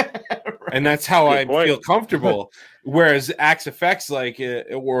 And that's how I feel comfortable. Whereas Axe FX, like,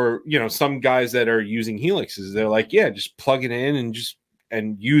 or you know, some guys that are using Helixes, they're like, yeah, just plug it in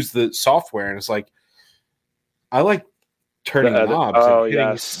and use the software. And it's like, I like turning knobs and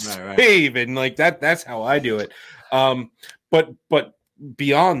hitting save, and like that's how I do it. But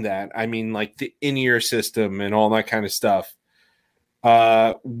beyond that, I mean, like the in-ear system and all that kind of stuff.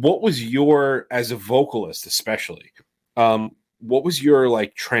 What was your, as a vocalist, especially? What was your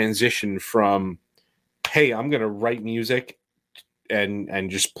like transition from, hey, I'm gonna write music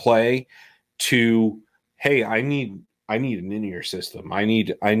and just play, to, hey, I need an in-ear system. I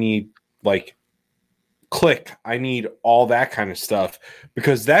need like click. I need all that kind of stuff,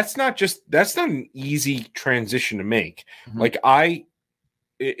 because that's not an easy transition to make. Mm-hmm. Like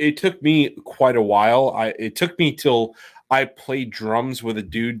it took me quite a while. It took me till I played drums with a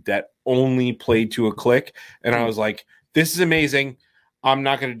dude that only played to a click, and I was like, this is amazing. I'm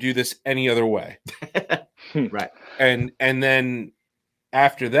not going to do this any other way. Right. And then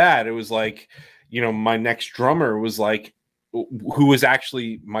after that, it was like, you know, my next drummer was like, who was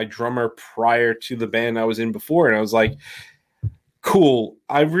actually my drummer prior to the band I was in before. And I was like, cool,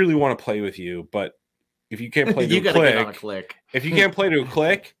 I really want to play with you, but if you can't play to you a gotta click, get on a click. if you can't play to a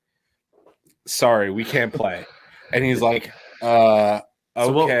click, sorry, we can't play. And he's like,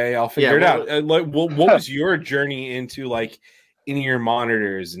 okay, I'll figure it out. What was your journey into like in-ear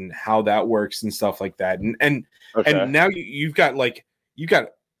monitors and how that works and stuff like that? And now you've got like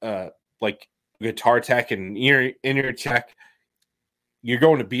guitar tech and in-ear tech. You're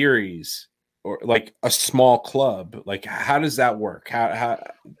going to Beery's or like a small club. Like, how does that work? How?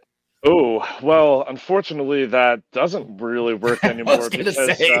 Oh, well, unfortunately, that doesn't really work anymore. I was going to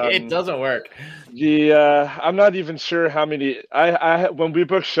say, it doesn't work. I'm not even sure how many. I when we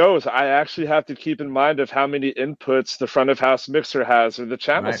book shows, I actually have to keep in mind of how many inputs the front of house mixer has or the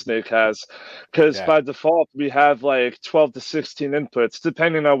channel snake has, because by default we have like 12 to 16 inputs,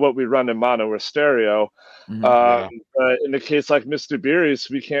 depending on what we run in mono or stereo. But in the case like Mr.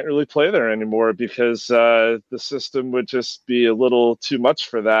 Beery's, we can't really play there anymore because the system would just be a little too much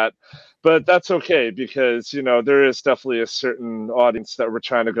for that. But that's okay, because, you know, there is definitely a certain audience that we're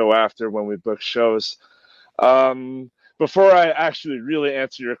trying to go after when we book shows. But before I actually really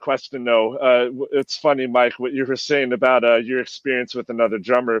answer your question, though, it's funny, Mike, what you were saying about your experience with another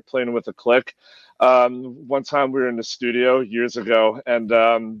drummer playing with a click. One time we were in the studio years ago, and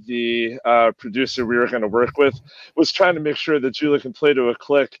the producer we were going to work with was trying to make sure that Julie can play to a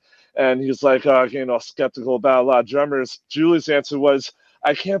click. And he's like, all skeptical about a lot of drummers. Julie's answer was,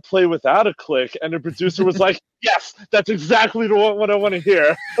 I can't play without a click. And the producer was like, yes, that's exactly what I want to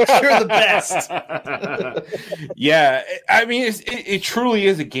hear. You're the best. Yeah, I mean, it truly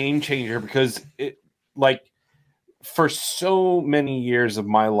is a game changer because it, like, for so many years of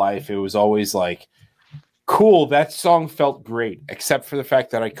my life, it was always like, cool, that song felt great, except for the fact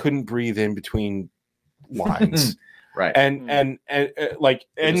that I couldn't breathe in between lines. Right. And then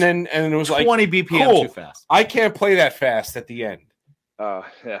it was like 20 BPM cool, too fast. I can't play that fast at the end.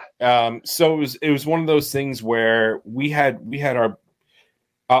 Yeah. So it was one of those things where we had our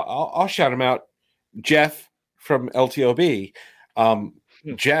I'll shout him out, Jeff from LTOB.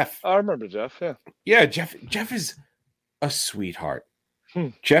 Jeff. I remember Jeff, yeah. Yeah, Jeff is a sweetheart.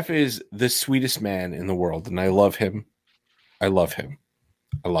 Jeff is the sweetest man in the world, and I love him.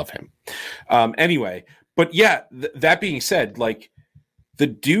 Anyway, but yeah, that being said, like, the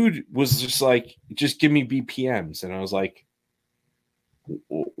dude was just like, just give me BPMs, and I was like,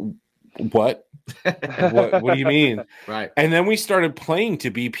 what? what do you mean? Right. And then we started playing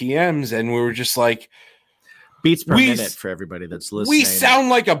to BPMs, and we were just like, beats per minute for everybody that's listening. We sound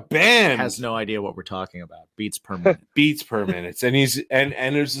like a band. Has no idea what we're talking about. Beats per minute. Beats per minute. And he's and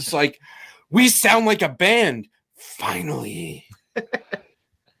it's just like, we sound like a band. Finally.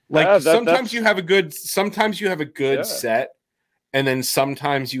 Like, sometimes you have a good set, and then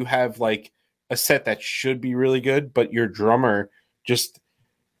sometimes you have like a set that should be really good, but your drummer just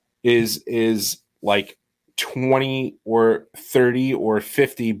is like 20 or 30 or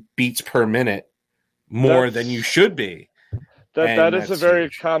 50 beats per minute more than you should be. That is a very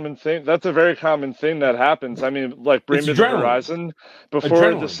common thing. That's a very common thing that happens. I mean, like, Bring Me the Horizon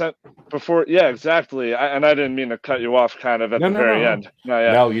before. Yeah, exactly. I didn't mean to cut you off kind of at the very end.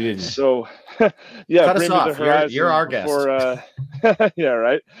 No, you didn't. So, yeah, cut Bring us Me off. the Horizon. You're our guest. Yeah,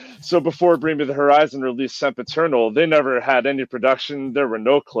 right. So before Bring Me the Horizon released Sempiternal, they never had any production. There were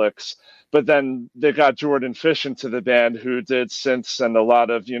no clicks. But then they got Jordan Fish into the band, who did synths and a lot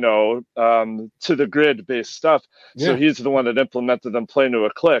of, to the grid based stuff. Yeah. So he's the one that implemented them playing to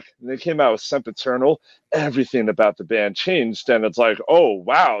a click. And they came out with Sempiternal. Everything about the band changed. And it's like, oh,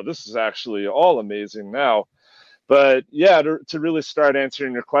 wow, this is actually all amazing now. But yeah, to really start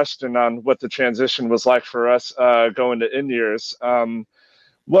answering your question on what the transition was like for us going to in-ears.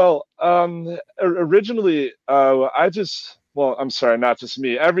 Originally, well, I'm sorry, not just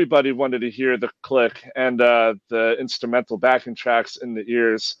me. Everybody wanted to hear the click and the instrumental backing tracks in the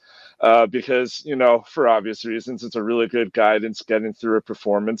ears because, for obvious reasons, it's a really good guidance getting through a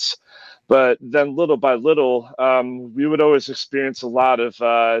performance. But then little by little, we would always experience a lot of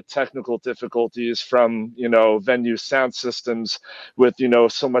technical difficulties from, venue sound systems with,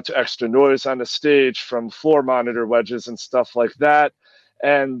 so much extra noise on the stage from floor monitor wedges and stuff like that.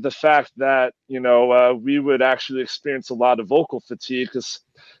 And the fact that, we would actually experience a lot of vocal fatigue because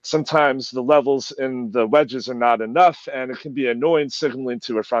sometimes the levels in the wedges are not enough, and it can be annoying signaling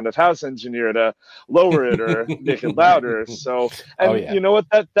to a front of house engineer to lower it or make it louder. So, and you know what,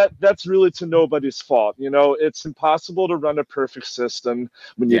 that's really to nobody's fault. It's impossible to run a perfect system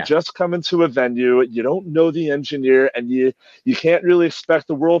when you just come into a venue, you don't know the engineer, and you can't really expect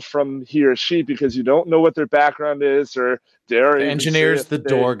the world from he or she because you don't know what their background is, or dare the engineer's the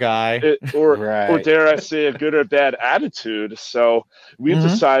door guy, or dare I say a good or bad attitude. So we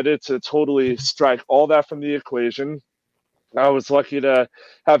decided to totally strike all that from the equation. I was lucky to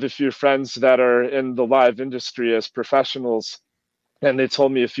have a few friends that are in the live industry as professionals, and they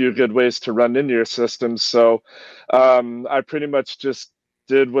told me a few good ways to run in-ear systems. So I pretty much just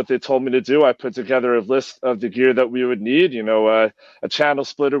did what they told me to do. I put together a list of the gear that we would need, a channel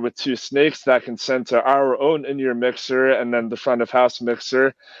splitter with 2 snakes that can send to our own in-ear mixer and then the front of house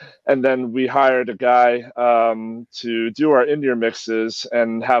mixer. And then we hired a guy to do our in-ear mixes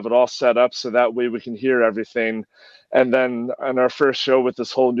and have it all set up so that way we can hear everything. And then on our first show with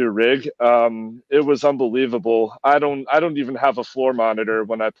this whole new rig, it was unbelievable. I don't even have a floor monitor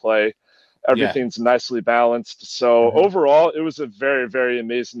when I play. Everything's nicely balanced. So overall, it was a very, very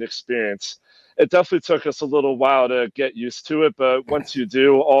amazing experience. It definitely took us a little while to get used to it, but once you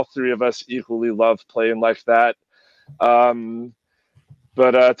do, all 3 of us equally love playing like that.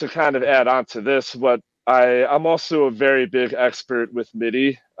 But to kind of add on to this, I'm also a very big expert with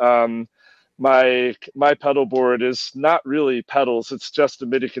MIDI. my pedal board is not really pedals. It's just a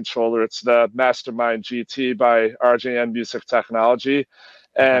MIDI controller. It's the Mastermind GT by RJN Music Technology.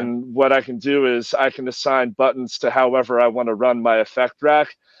 And what I can do is I can assign buttons to however I want to run my effect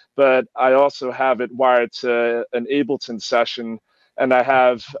rack, but I also have it wired to an Ableton session. And I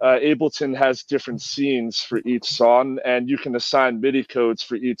have Ableton has different scenes for each song, and you can assign MIDI codes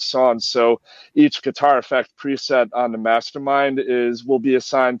for each song. So each guitar effect preset on the Mastermind will be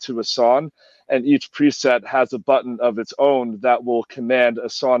assigned to a song, and each preset has a button of its own that will command a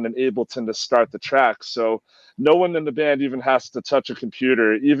song in Ableton to start the track. So no one in the band even has to touch a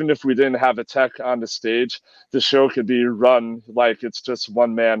computer. Even if we didn't have a tech on the stage, the show could be run like it's just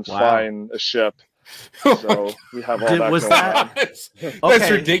one man flying a ship. So we have all that going on. That's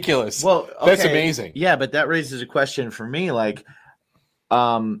ridiculous. Well, that's amazing. Yeah, but that raises a question for me. Like,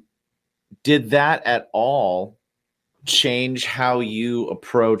 did that at all change how you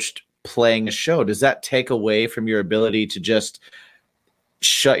approached playing a show? Does that take away from your ability to just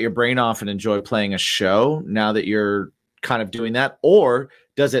shut your brain off and enjoy playing a show now that you're kind of doing that? Or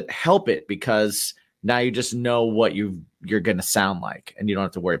does it help it because now you just know what you're going to sound like and you don't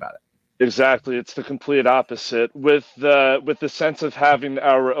have to worry about it? Exactly. It's the complete opposite. With the sense of having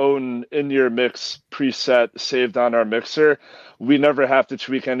our own in-ear mix preset saved on our mixer, we never have to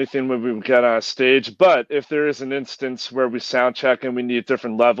tweak anything when we get on stage. But if there is an instance where we sound check and we need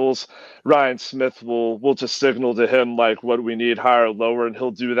different levels, Ryan Smith will just signal to him like what we need, higher or lower, and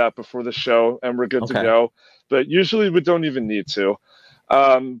he'll do that before the show, and we're good to go. But usually we don't even need to.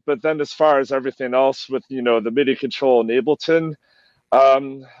 But then as far as everything else with, the MIDI control in Ableton,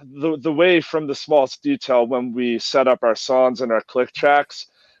 the way from the smallest detail when we set up our songs and our click tracks,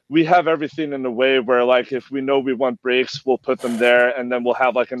 we have everything in a way where, like, if we know we want breaks, we'll put them there, and then we'll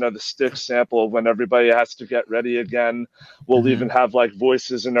have like another stick sample when everybody has to get ready again. We'll even have like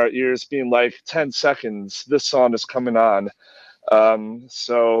voices in our ears being like, 10 seconds, this song is coming on.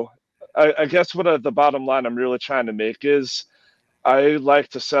 So I guess what the bottom line I'm really trying to make is I like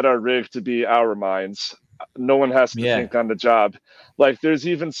to set our rig to be our minds. No one has to think on the job. Like, there's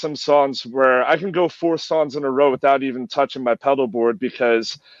even some songs where I can go 4 songs in a row without even touching my pedal board,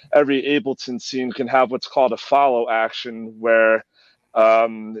 because every Ableton scene can have what's called a follow action, where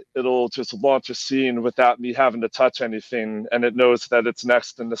it'll just launch a scene without me having to touch anything, and it knows that it's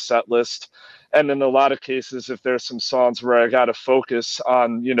next in the set list. And in a lot of cases, if there's some songs where I got to focus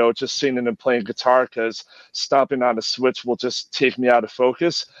on, just singing and playing guitar because stomping on a switch will just take me out of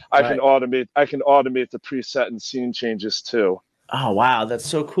focus, I can automate the preset and scene changes too. Oh, wow. That's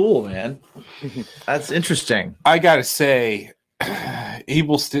so cool, man. That's interesting. I got to say,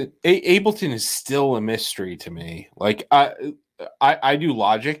 Ableton is still a mystery to me. Like, I do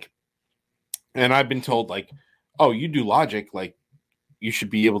Logic, and I've been told, like, oh, you do Logic, like, you should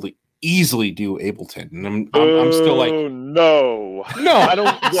be able to easily do Ableton. And I'm still like, no, I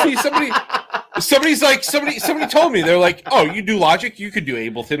don't see somebody told me, they're like, oh, you do Logic, you could do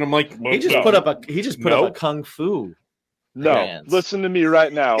Ableton. I'm like, well, he just put up a kung fu. No, listen to me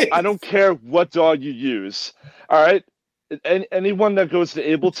right now. I don't care what DAW you use. All right. Anyone that goes to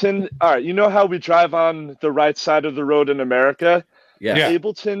Ableton, all right, you know how we drive on the right side of the road in America? Yeah.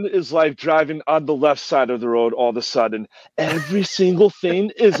 Ableton is like driving on the left side of the road all of a sudden. Every single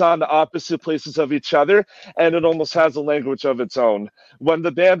thing is on the opposite places of each other, and it almost has a language of its own. When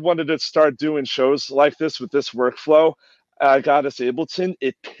the band wanted to start doing shows like this with this workflow, I got us Ableton,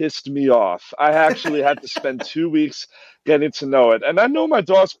 it pissed me off. I actually had to spend 2 weeks getting to know it. And I know my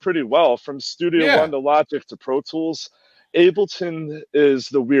DAWs pretty well, from Studio One to Logic to Pro Tools. Ableton is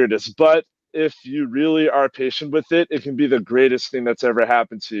the weirdest, but if you really are patient with it, it can be the greatest thing that's ever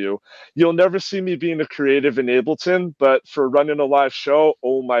happened to you. You'll never see me being a creative in Ableton, but for running a live show,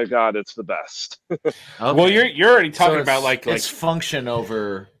 oh my God, it's the best. Well, you're already talking about like function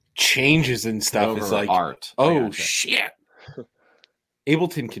over changes and stuff. Over it's like art. Oh shit!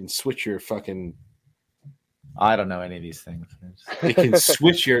 Ableton can switch your fucking. I don't know any of these things. It can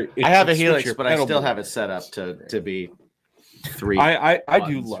switch your. I have a Helix, but I still have it set up to be 3. I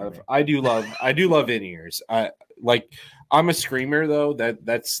do love in-ears. I'm a screamer though.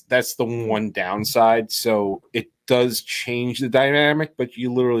 That's the one downside. So it does change the dynamic, but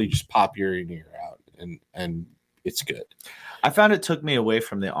you literally just pop your in-ear out and it's good. I found it took me away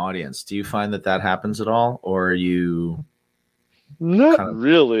from the audience. Do you find that happens at all, or are you? Not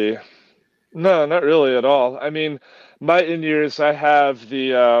really. No, not really at all. I mean, my in-ears, I have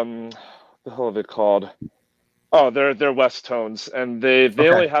the what the hell are they called? Oh, they're West Tones, and they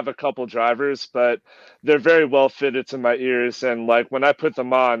only have a couple drivers, but they're very well fitted to my ears. And like when I put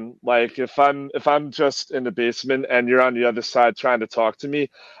them on, like if I'm just in the basement and you're on the other side trying to talk to me,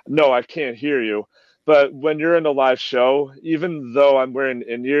 no, I can't hear you. But when you're in a live show, even though I'm wearing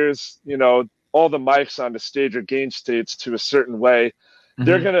in-ears, you know, all the mics on the stage are gain states to a certain way.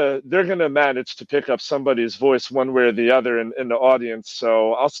 Mm-hmm. They're gonna manage to pick up somebody's voice one way or the other in the audience.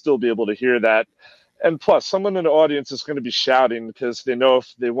 So I'll still be able to hear that. And plus, someone in the audience is going to be shouting because they know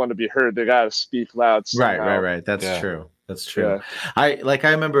if they want to be heard, they got to speak loud. Right. That's true. That's true. Yeah. I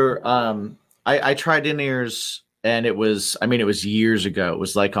remember I tried in-ears, and it was years ago. It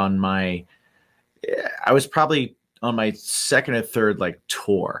was like I was probably on my second or third like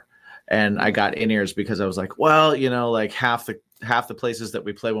tour, and I got in-ears because I was like, well, you know, like half the places that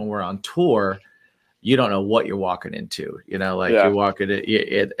we play when we're on tour, you don't know what you're walking into, you know, like you walk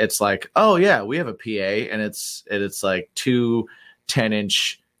it's like, oh yeah, we have a PA, and it's like 2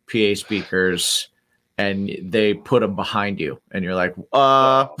 10-inch PA speakers, and they put them behind you, and you're like,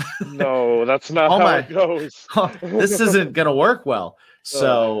 no, that's not how it goes. This isn't going to work well.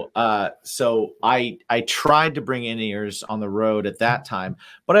 So I tried to bring in-ears on the road at that time,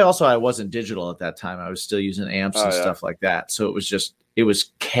 but I wasn't digital at that time. I was still using amps and stuff like that. So it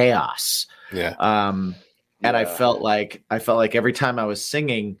was chaos. Yeah. And I felt like every time I was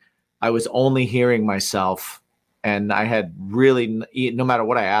singing, I was only hearing myself, and I had really, no matter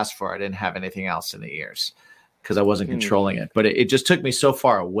what I asked for, I didn't have anything else in the ears because I wasn't controlling it. But it just took me so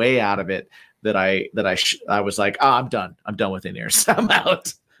far away out of it that I was like, I'm done with in-ears. I'm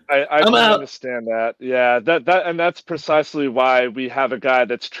out. I can understand that. Yeah, and that's precisely why we have a guy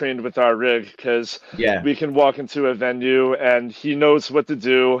that's trained with our rig, because we can walk into a venue and he knows what to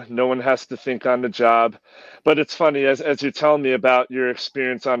do. No one has to think on the job. But it's funny, as you're telling me about your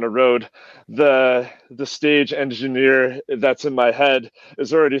experience on the road, the stage engineer that's in my head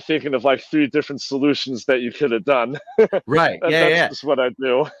is already thinking of like 3 different solutions that you could have done. Right. That's just what I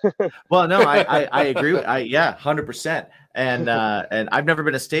do. Well, no, I agree. 100%. And I've never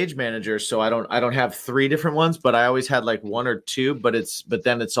been a stage manager, so I don't have 3 different ones, but I always had like 1 or 2. But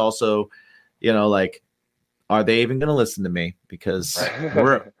then it's also, you know, like, are they even going to listen to me? Because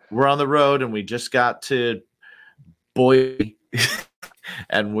we're on the road, and we just got to Boise,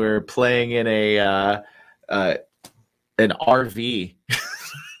 and we're playing in an RV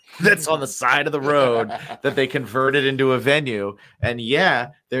that's on the side of the road that they converted into a venue. And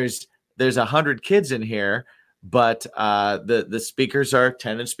there's 100 kids in here. But the speakers are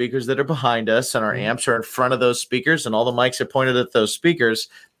 10-inch speakers that are behind us, and our amps are in front of those speakers, and all the mics are pointed at those speakers.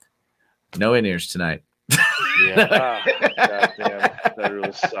 No in-ears tonight. Yeah. God damn, that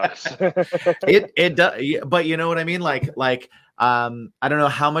really sucks. It does, but you know what I mean? Like I don't know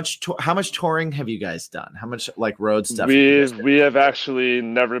how much touring have you guys done? How much like road stuff? We have actually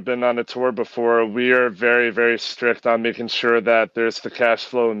never been on a tour before. We are very, very strict on making sure that there's the cash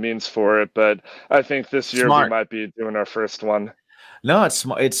flow and means for it. But I think this year we might be doing our first one. No,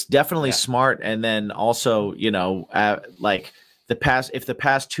 it's definitely smart. And then also, you know, like if the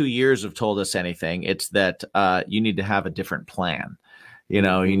past 2 years have told us anything, it's that you need to have a different plan. You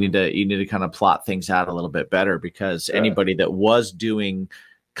know, you need to kind of plot things out a little bit better, because anybody that was doing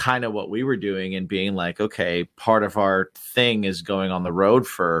kind of what we were doing and being like, okay, part of our thing is going on the road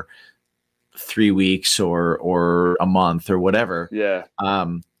for 3 weeks or a month or whatever. Yeah.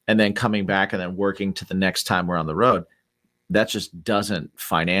 And then coming back and then working to the next time we're on the road. That just doesn't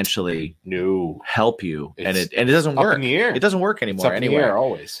financially help you, and it doesn't work. In the air. It doesn't work anymore anywhere.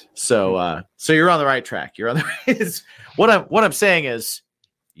 Always. So you're on the right track. You're on the right. What I'm saying is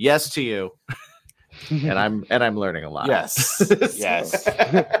yes to you, and I'm learning a lot. Yes, yes.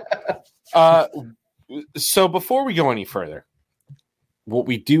 So before we go any further, what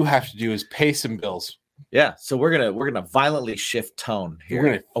we do have to do is pay some bills. Yeah. So we're gonna violently shift tone here. We're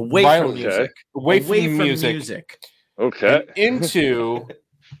gonna away from music. Away from music. Okay. And into,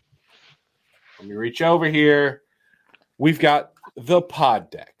 let me reach over here. We've got the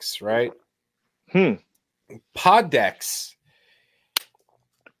pod decks, right? Pod decks.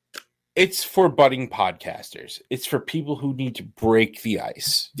 It's for budding podcasters. It's for people who need to break the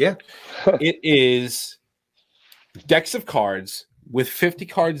ice. Yeah. It is decks of cards with 50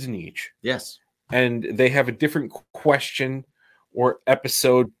 cards in each. Yes. And they have a different question or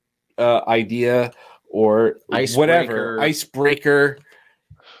episode idea or icebreaker,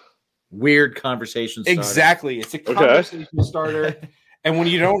 weird conversation starter. Exactly. It's a conversation starter. And when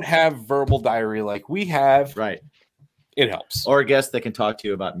you don't have verbal diary like we have, right, it helps. Or a guest that can talk to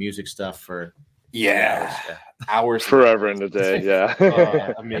you about music stuff for hours. hours. Forever in the day,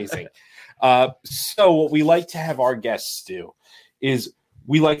 yeah. Amazing. So what we like to have our guests do is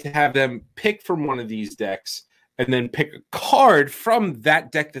we like to have them pick from one of these decks and then pick a card from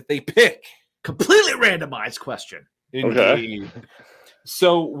that deck that they pick. Completely randomized question. Indeed.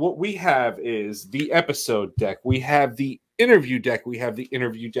 So what we have is the episode deck. We have the interview deck. We have the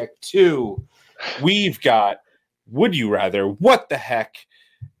interview deck 2. We've got Would You Rather, What the Heck?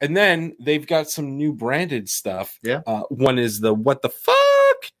 And then they've got some new branded stuff. Yeah. One is the What the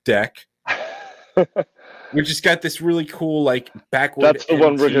Fuck deck, which has got this really cool, like, backward That's the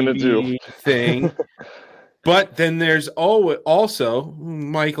one we're gonna do thing. But then there's also,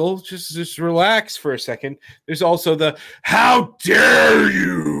 Michael, just relax for a second. There's also the How Dare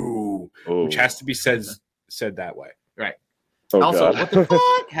You, which has to be said that way. Right. Oh, also, God. what the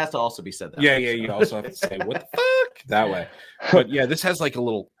fuck has to also be said that Yeah, way. yeah, you also have to say what the fuck that way. But yeah, this has like a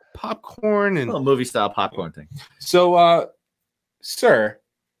little popcorn and A little movie style popcorn thing. so sir,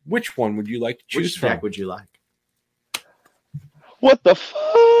 which one would you like to choose Which from? deck would you like? What the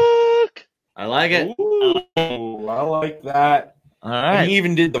fuck? I like it. Ooh, I like that. All And right. he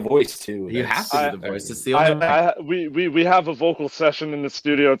even did the voice too. You have to do the voice. It's the only way. We have a vocal session in the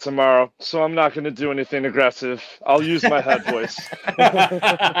studio tomorrow, so I'm not going to do anything aggressive. I'll use my head voice. Go for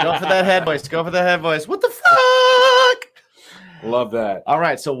that head voice. Go for the head voice. What the fuck? Love that. All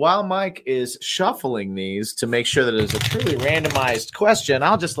right. So while Mike is shuffling these to make sure that it is a truly randomized question,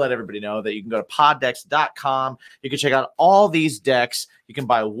 I'll just let everybody know that you can go to poddex.com. You can check out all these decks. You can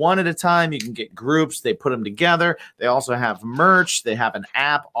buy one at a time. You can get groups. They put them together. They also have merch. They have an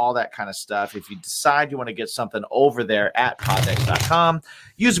app, all that kind of stuff. If you decide you want to get something over there at poddex.com,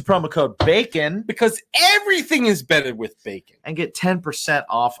 use the promo code BACON Because everything is better with bacon. and get 10%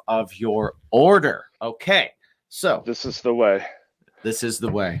 off of your order. Okay. So This is the way. this is the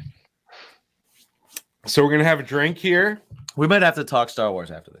way. So we're gonna have a drink here. We might have to talk Star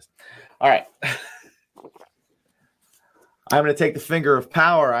Wars after this. All right. I'm going to take the finger of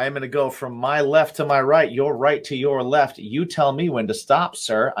power. I am going to go from my left to my right, your right to your left. You tell me when to stop,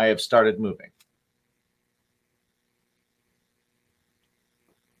 sir. I have started moving.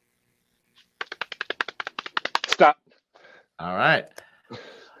 Stop. All right.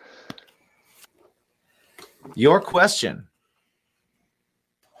 Your question.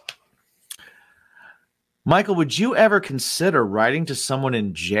 Michael, would you ever consider writing to someone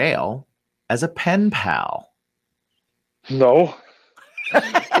in jail as a pen pal? No.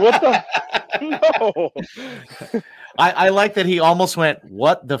 What the? No. I like that he almost went,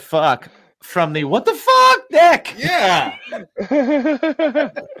 what the fuck? From the what the fuck deck. Yeah.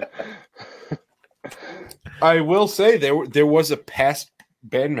 I will say there was a past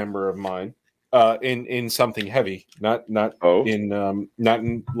band member of mine in Something Heavy, not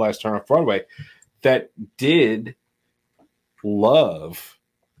in Last Turn Off Broadway, that did love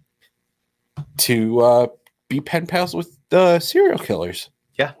to be pen pals with serial killers.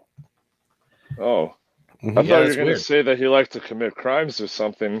 Yeah. Oh. Mhm. I thought Yeah, you were that's going weird. to say that he liked to commit crimes or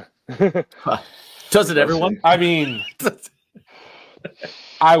something. Does it everyone? I mean,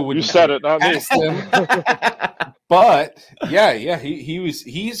 I would. You said it, not me. But yeah,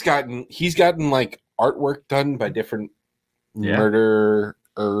 he's gotten like artwork done by different Yeah.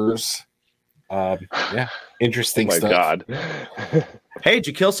 murderers. Yeah, interesting Oh my stuff. God. Hey, did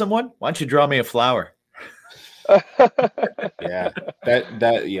you kill someone? Why don't you draw me a flower? Yeah,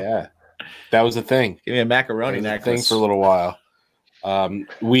 that was a thing. Give me a macaroni That was a necklace. thing for a little while.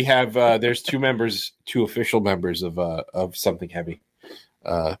 We have there's two official members of Something Heavy.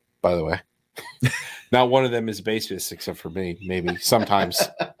 By the way, not one of them is bassist except for me. Maybe sometimes.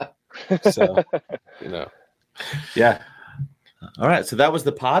 So yeah. All right, so that was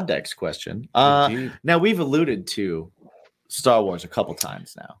the Poddex question. Indeed. Now we've alluded to Star Wars a couple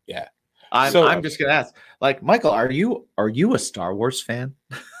times now. Yeah. I'm just gonna ask, like, Michael, are you a Star Wars fan?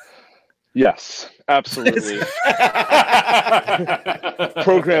 Yes, absolutely.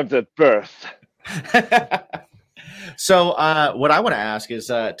 Programmed at birth. So what I want to ask is,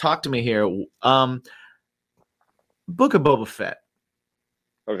 talk to me here. Book of Boba Fett.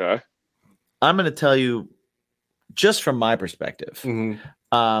 Okay. I'm going to tell you, just from my perspective.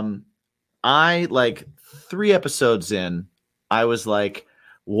 Mm-hmm. I like 3 episodes in, I was like,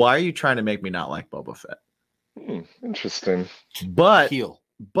 why are you trying to make me not like Boba Fett? Interesting. But Heel.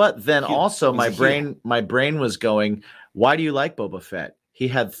 But then Heel. also He's my a heel. brain was going, why do you like Boba Fett? He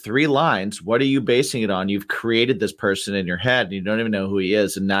had 3 lines. What are you basing it on? You've created this person in your head and you don't even know who he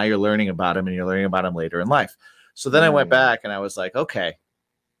is. And now you're learning about him and you're learning about him later in life. So then I went back and I was like, okay.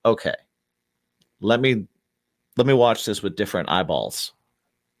 Let me watch this with different eyeballs.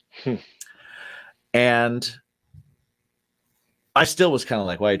 And I still was kind of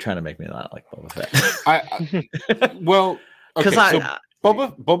like, why are you trying to make me not like Boba Fett? Well, okay, 'Cause so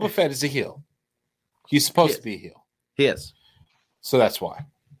Boba Fett is a heel. He's supposed to be a heel. He is. So that's why.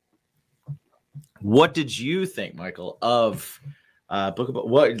 What did you think, Michael, of Book of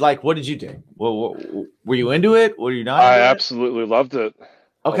what did you do? Were you into it? Were you not? I into it? absolutely loved it.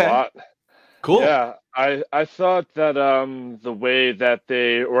 Okay. A lot. Cool. Yeah, I thought that the way that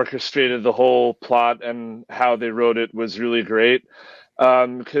they orchestrated the whole plot and how they wrote it was really great.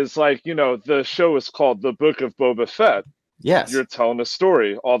 Because the show is called The Book of Boba Fett. Yes. You're telling a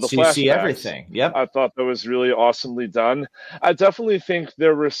story, all the So flashbacks. you see everything. Yep. I thought that was really awesomely done. I definitely think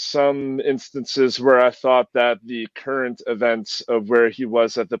there were some instances where I thought that the current events of where he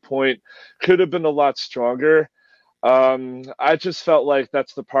was at the point could have been a lot stronger. I just felt like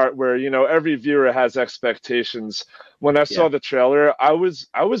that's the part where every viewer has expectations. When I saw the trailer, I was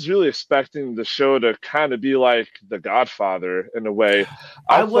really expecting the show to kind of be like The Godfather in a way.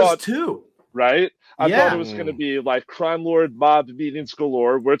 I was too. Right? I Yeah. thought it was going to be like crime lord mob meetings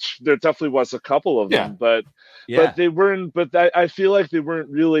galore, which there definitely was a couple of them, but they weren't. But I feel like they weren't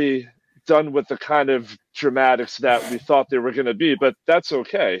really done with the kind of dramatics that we thought they were going to be. But that's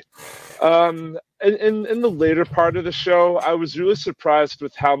okay. In the later part of the show, I was really surprised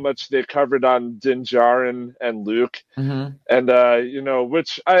with how much they covered on Din Djarin and Luke, Mm-hmm. and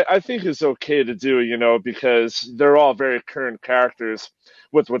which I think is okay to do, because they're all very current characters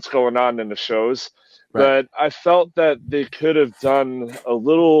with what's going on in the shows. Right. But I felt that they could have done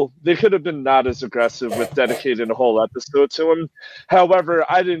they could have been not as aggressive with dedicating a whole episode to him. However,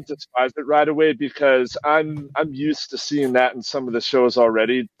 I didn't despise it right away because I'm used to seeing that in some of the shows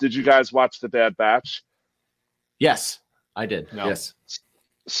already. Did you guys watch The Bad Batch? Yes, I did. No. Yes.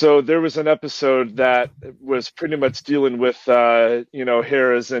 So there was an episode that was pretty much dealing with, Hera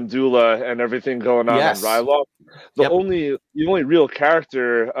Syndulla and everything going on Yes. in Ryloth. The only real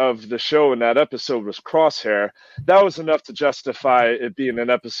character of the show in that episode was Crosshair. That was enough to justify it being an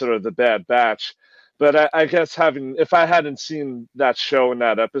episode of The Bad Batch. But I guess if I hadn't seen that show in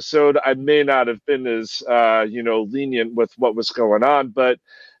that episode, I may not have been as, lenient with what was going on. But,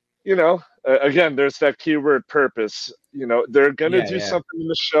 again, there's that keyword purpose. They're going to do something in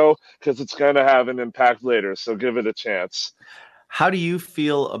the show because it's going to have an impact later. So give it a chance. How do you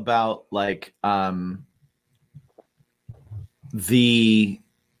feel about the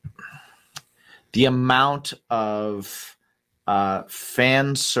amount of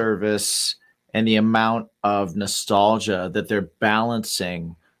fan service and the amount of nostalgia that they're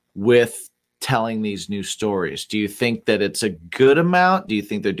balancing with telling these new stories? Do you think that it's a good amount? Do you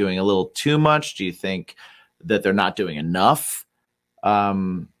think they're doing a little too much? Do you think that they're not doing enough? I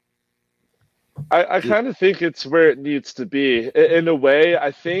kind of think it's where it needs to be. In a way,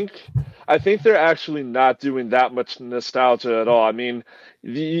 I think they're actually not doing that much nostalgia at all. I mean,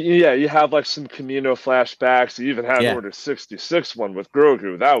 you have like some Camino flashbacks. You even had Order 66 one with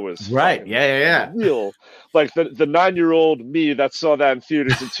Grogu. That was right. Yeah. Real. Like the 9-year-old me that saw that in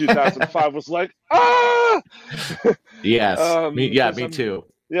theaters in 2005 was like, ah. Yes. Me too.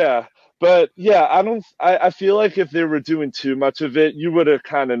 Yeah. But yeah, I feel like if they were doing too much of it, you would have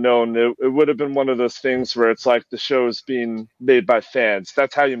kind of known. It would have been one of those things where it's like the show's being made by fans.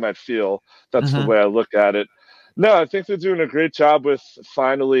 That's how you might feel. That's the way I look at it. No, I think they're doing a great job with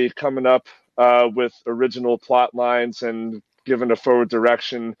finally coming up with original plot lines and giving a forward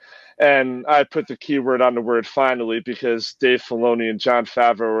direction. And I put the keyword on the word finally because Dave Filoni and Jon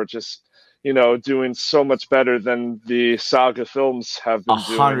Favreau are just doing so much better than the saga films have been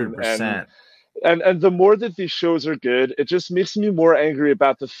 100%. And the more that these shows are good, it just makes me more angry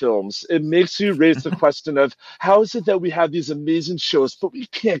about the films. It makes you raise the question of how is it that we have these amazing shows, but we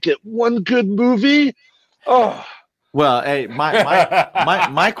can't get one good movie? Oh. Well, hey,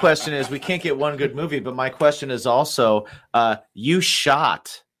 my question is, we can't get one good movie, but my question is also, you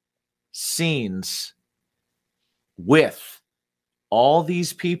shot scenes with all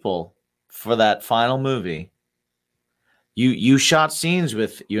these people for that final movie. You shot scenes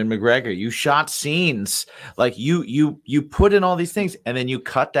with Ewan McGregor. You shot scenes like you put in all these things, and then you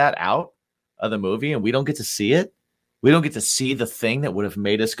cut that out of the movie, and we don't get to see it. We don't get to see the thing that would have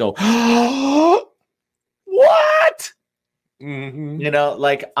made us go, what? Mm-hmm.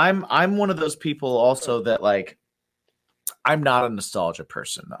 Like I'm one of those people also that like I'm not a nostalgia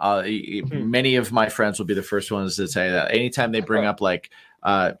person. Many of my friends will be the first ones to say that. Anytime they bring up like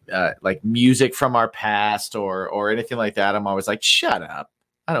music from our past or anything like that, I'm always like, shut up.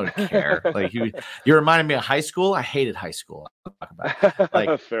 I don't care. Like you reminded me of high school. I hated high school. Talk about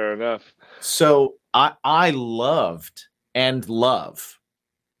like fair enough. So I loved and love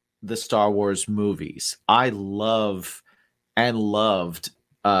the Star Wars movies. I love and loved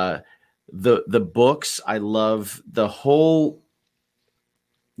the books. I love the whole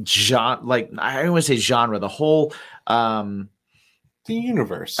genre. Like, I don't want to say genre. The whole the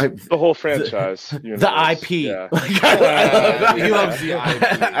universe, the whole franchise, the IP. Yeah. He loves the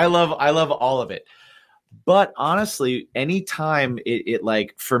IP. I love all of it. But honestly, anytime it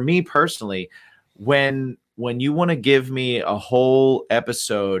like, for me personally, when you want to give me a whole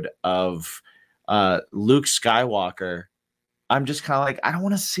episode of Luke Skywalker, I'm just kind of like, I don't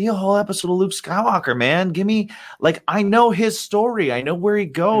want to see a whole episode of Luke Skywalker, man. Give me, like, I know his story. I know where he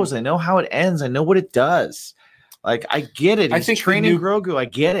goes. I know how it ends. I know what it does. Like, I get it. He's training Grogu. I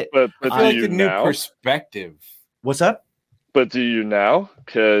get it. But I feel like the new perspective. What's up? But do you now?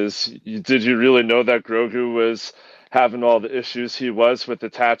 Because did you really know that Grogu was having all the issues he was with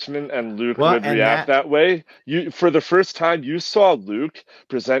attachment, and Luke would react that way? You, for the first time, you saw Luke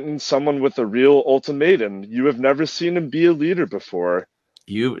presenting someone with a real ultimatum. You have never seen him be a leader before.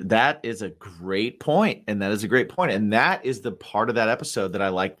 That is a great point, and that is a great point, and that is the part of that episode that I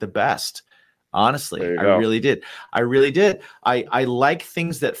liked the best. Honestly, I really did. I like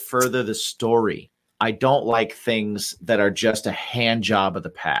things that further the story. I don't like things that are just a hand job of the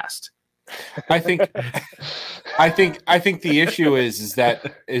past. I think the issue is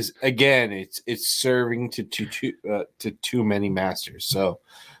that again, it's serving to too many masters. So,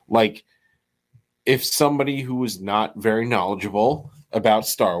 like, if somebody who is not very knowledgeable about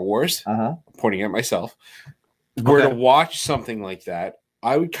Star Wars, pointing at myself, were to watch something like that,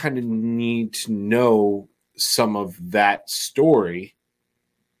 I would kind of need to know some of that story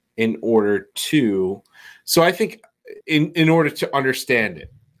in order to. So I think in order to understand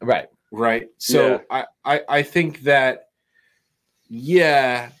it, right. So yeah. I think that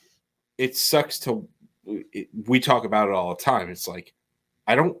it sucks to. We talk about it all the time. It's like,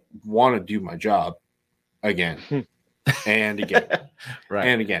 I don't want to do my job again and again,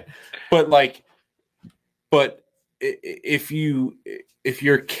 and again. But if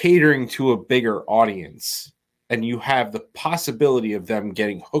you're catering to a bigger audience and you have the possibility of them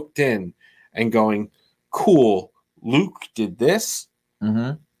getting hooked in and going, cool, Luke did this.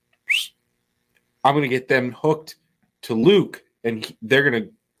 I'm going to get them hooked to Luke, and they're going to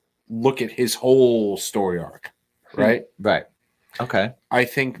look at his whole story arc, right? Right. Okay. I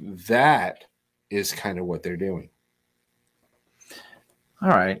think that is kind of what they're doing. All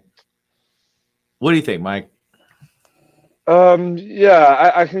right. What do you think, Mike?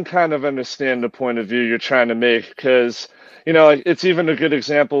 I can kind of understand the point of view you're trying to make, because, it's even a good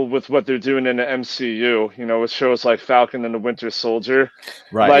example with what they're doing in the MCU, with shows like Falcon and the Winter Soldier.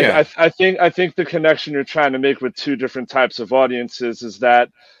 Right. Like, yeah. I think the connection you're trying to make with two different types of audiences is that,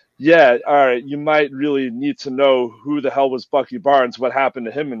 all right, you might really need to know who the hell was Bucky Barnes, what happened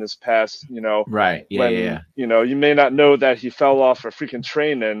to him in his past, Right. Yeah. You may not know that he fell off a freaking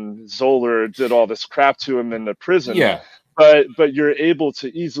train and Zoller did all this crap to him in the prison. Yeah. But you're able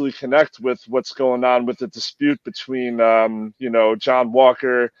to easily connect with what's going on with the dispute between, John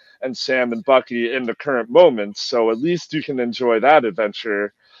Walker and Sam and Bucky in the current moment. So at least you can enjoy that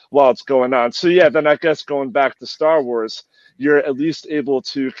adventure while it's going on. So then I guess going back to Star Wars, you're at least able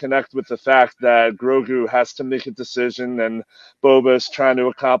to connect with the fact that Grogu has to make a decision and Boba is trying to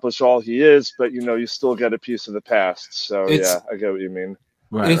accomplish all he is, but, you still get a piece of the past. So, I get what you mean.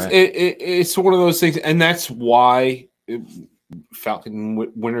 Right. It's one of those things, and that's why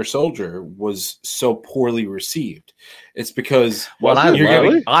Falcon Winter Soldier was so poorly received. It's because I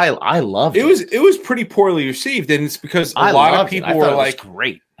love it. It was pretty poorly received, and it's because a lot of people were like,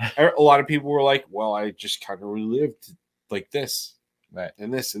 great. A lot of people were like, well, I just kind of relived like this, right,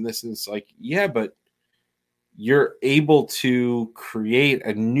 and this, and this, and it's like, yeah, but you're able to create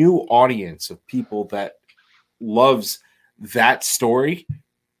a new audience of people that loves that story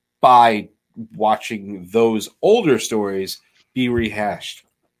by watching those older stories be rehashed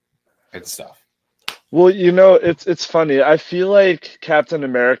and stuff. Well, it's funny. I feel like Captain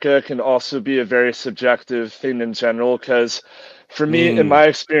America can also be a very subjective thing in general, because for me, in my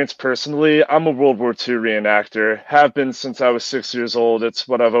experience personally, I'm a World War II reenactor, have been since I was 6 years old. It's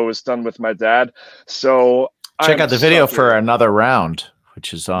what I've always done with my dad. So check out the video for Another Round,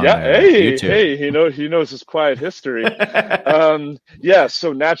 which is on YouTube. Hey, he knows his quiet history.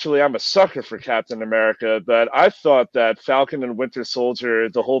 So naturally I'm a sucker for Captain America, but I thought that Falcon and Winter Soldier,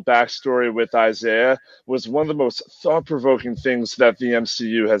 the whole backstory with Isaiah, was one of the most thought-provoking things that the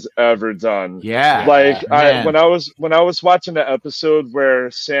MCU has ever done. Yeah. Like when I was watching the episode where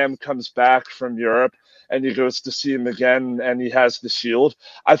Sam comes back from Europe and he goes to see him again and he has the shield,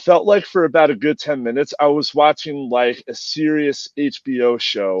 I felt like for about a good 10 minutes I was watching like a serious HBO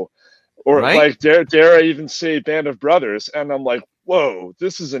show. Or Right? like, dare I even say Band of Brothers? And I'm like, whoa,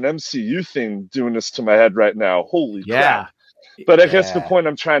 this is an MCU thing doing this to my head right now. Holy Yeah. crap. But I guess the Yeah. point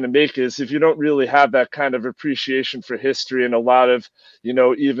I'm trying to make is if you don't really have that kind of appreciation for history and a lot of,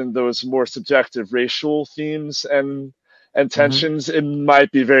 even those more subjective racial themes and tensions, it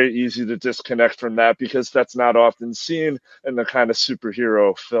might be very easy to disconnect from that because that's not often seen in the kind of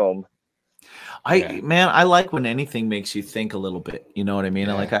superhero film. Man, I like when anything makes you think a little bit. You know what I mean?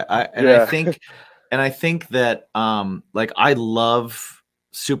 Yeah. Like I Yeah. think that like I love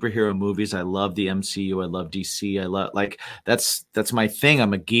superhero movies. I love the MCU. I love DC. I love that's my thing.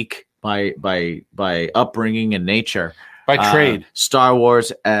 I'm a geek by upbringing and nature. By trade. Star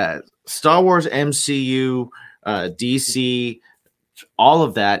Wars, MCU, DC, all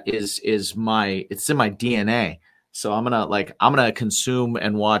of that is it's in my DNA. So I'm gonna consume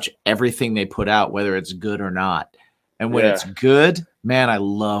and watch everything they put out, whether it's good or not. And when it's good, man, I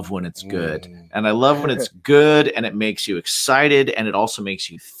love when it's good. And I love when it's good and it makes you excited and it also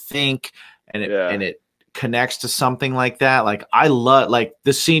makes you think and it connects to something like that. Like I love like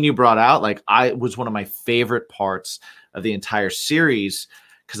the scene you brought out, like I was one of my favorite parts of the entire series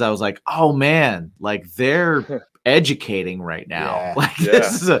because I was like, oh man, like they're educating right now. Yeah. Like Yeah.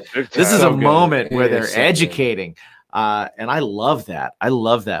 this is a good. moment where It they're is so good. educating. And I love that. I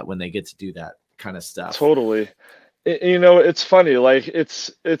love that when they get to do that kind of stuff. Totally. It's funny, like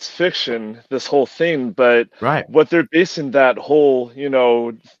it's fiction, this whole thing, but Right. what they're basing that whole,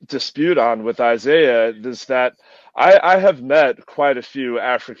 dispute on with Isaiah is that I have met quite a few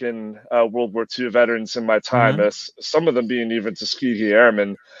African World War II veterans in my time, as some of them being even Tuskegee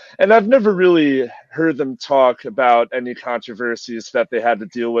Airmen, and I've never really heard them talk about any controversies that they had to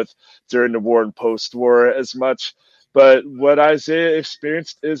deal with during the war and post-war as much. But what Isaiah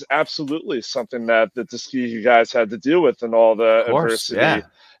experienced is absolutely something that the Tuskegee guys had to deal with and all the adversity. Yeah.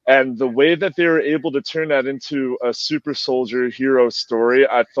 And the way that they were able to turn that into a super soldier hero story,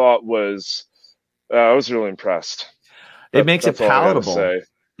 I thought was, I was really impressed. It makes it That's all I gotta palatable. say.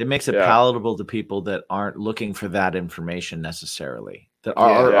 It makes it Yeah. palatable to people that aren't looking for that information necessarily, that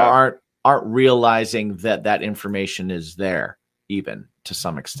Yeah. aren't realizing that information is there, even to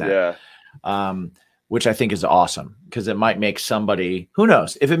some extent. Yeah. Which I think is awesome because it might make somebody, who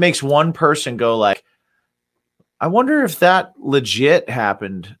knows, if it makes one person go like, I wonder if that legit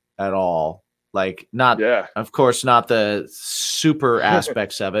happened at all. Like of course, not the super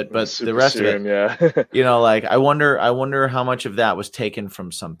aspects of it, but the rest of it. Yeah. Like I wonder how much of that was taken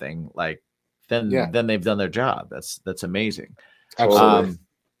from something. Like then they've done their job. That's amazing. Absolutely.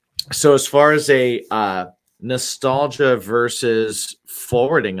 So as far as a nostalgia versus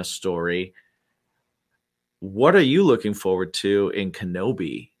forwarding a story, what are you looking forward to in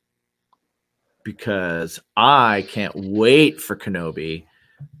Kenobi? Because I can't wait for Kenobi,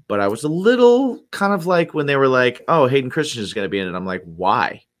 but I was a little kind of like when they were like, oh, Hayden Christensen is going to be in it. I'm like,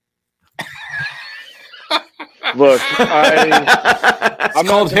 why? Look, It's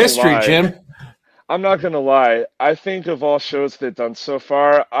called history, Jim. I'm not gonna lie. I think of all shows they've done so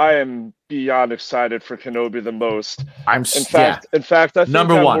far, I am beyond excited for Kenobi the most. In fact, I think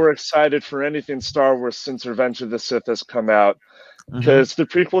Number I'm one. more excited for anything Star Wars since Revenge of the Sith has come out, because the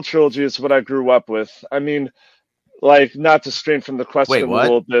prequel trilogy is what I grew up with. I mean, like, not to strain from the question Wait, what? a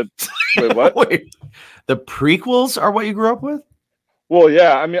little bit. Wait, what? Wait, the prequels are what you grew up with? Well,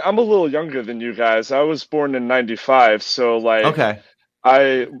 yeah. I mean, I'm a little younger than you guys. I was born in '95, so like, Okay.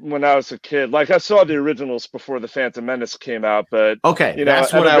 when I was a kid, like I saw the originals before the Phantom Menace came out, but Okay,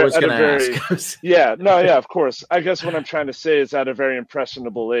 that's what I was going to ask. Yeah, no, yeah, of course. I guess what I'm trying to say is at a very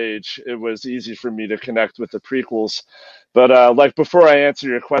impressionable age, it was easy for me to connect with the prequels. But like before I answer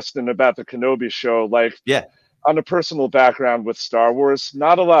your question about the Kenobi show, like on a personal background with Star Wars,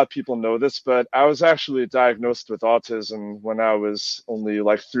 not a lot of people know this, but I was actually diagnosed with autism when I was only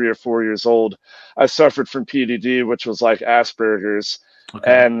like 3 or 4 years old. I suffered from PDD, which was like Asperger's.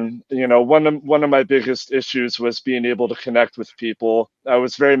 Okay. And one of my biggest issues was being able to connect with people. I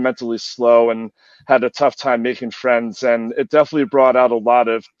was very mentally slow and had a tough time making friends, and it definitely brought out a lot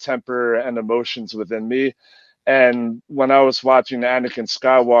of temper and emotions within me. And when I was watching Anakin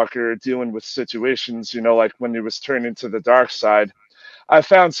Skywalker dealing with situations, like when he was turning to the dark side, I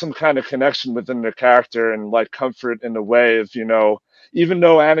found some kind of connection within the character and like comfort in a way of, even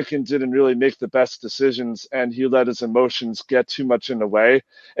though Anakin didn't really make the best decisions and he let his emotions get too much in the way,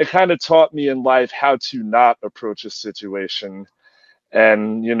 it kind of taught me in life how to not approach a situation.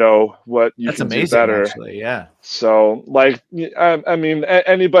 and you know what you That's can amazing, do better. actually. Yeah. So, like, I mean,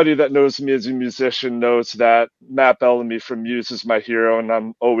 anybody that knows me as a musician knows that Matt Bellamy from Muse is my hero, and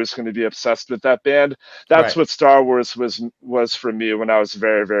I'm always going to be obsessed with that band. That's Right. what Star Wars was for me when I was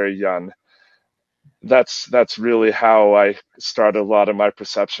very, very young. That's really how I started a lot of my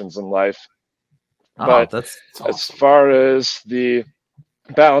perceptions in life. Oh, But that's as far as the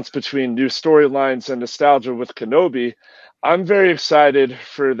balance between new storylines and nostalgia with Kenobi, I'm very excited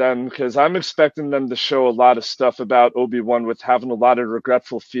for them because I'm expecting them to show a lot of stuff about Obi-Wan with having a lot of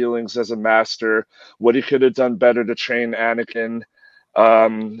regretful feelings as a master, what he could have done better to train Anakin.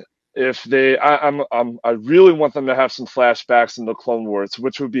 If they, I really want them to have some flashbacks in the Clone Wars,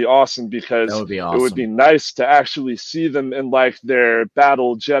 which would be awesome because That would be it would be awesome. nice to actually see them in like their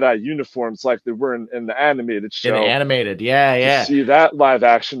battle Jedi uniforms, like they were in the animated In show. the animated. Yeah, To yeah. see that live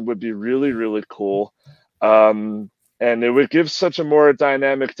action would be really, really cool. And it would give such a more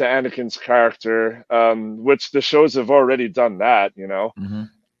dynamic to Anakin's character, which the shows have already done that, you know.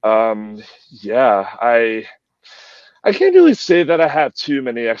 Yeah, I can't really say that I have too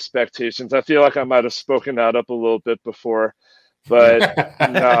many expectations. I feel like I might have spoken that up a little bit before, but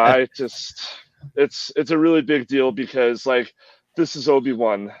no, I just it's a really big deal because like this is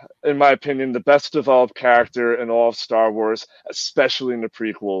Obi-Wan, in my opinion, the best developed character in all of Star Wars, especially in the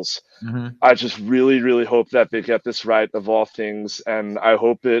prequels. I just really, really hope that they get this right of all things, and I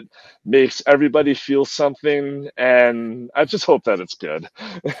hope it makes everybody feel something, and I just hope that it's good.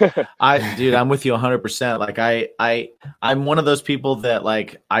 Dude, I'm with you 100%. Like I'm one of those people that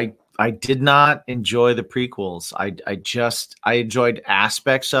like I did not enjoy the prequels. I enjoyed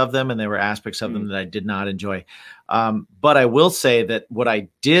aspects of them, and there were aspects of them that I did not enjoy. But I will say that what I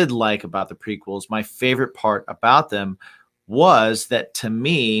did like about the prequels, my favorite part about them was that to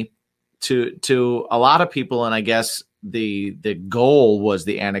me, to a lot of people, and I guess the goal was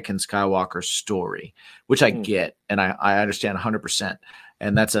the Anakin Skywalker story, which I get and I understand 100%.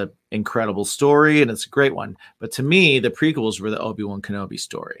 And that's an incredible story and it's a great one. But to me, the prequels were the Obi-Wan Kenobi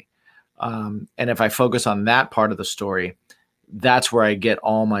story. And if I focus on that part of the story, that's where I get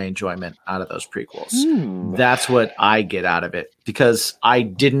all my enjoyment out of those prequels. That's what I get out of it because I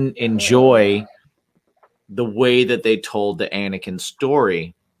didn't enjoy the way that they told the Anakin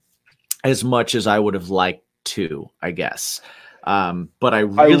story as much as I would have liked to, I guess. But I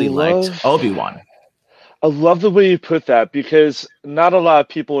really liked Obi-Wan. I love the way you put that because not a lot of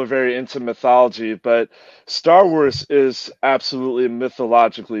people are very into mythology, but Star Wars is absolutely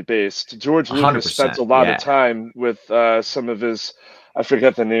mythologically based. George Lucas spent a lot of time with some of his, I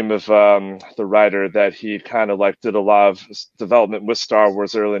forget the name of the writer that he kind of like did a lot of development with Star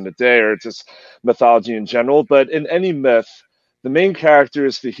Wars early in the day or just mythology in general. But in any myth, the main character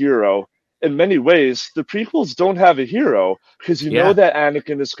is the hero. In many ways, the prequels don't have a hero because you know that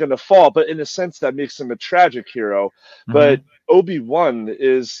Anakin is going to fall, but in a sense that makes him a tragic hero. But Obi-Wan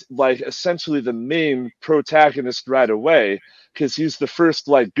is like essentially the main protagonist right away because he's the first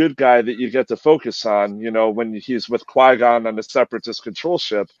like good guy that you get to focus on, you know, when he's with Qui-Gon on the Separatist control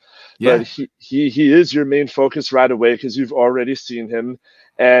ship. But he is your main focus right away because you've already seen him.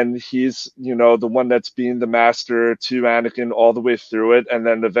 And he's, you know, the one that's being the master to Anakin all the way through it. And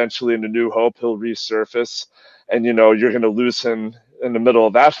then eventually in A New Hope, he'll resurface. And, you know, you're going to lose him in the middle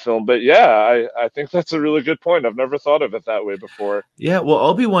of that film. But yeah, I think that's a really good point. I've never thought of it that way before. Yeah, well,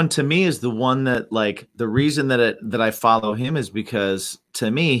 Obi-Wan to me is the one that, like, the reason that I follow him is because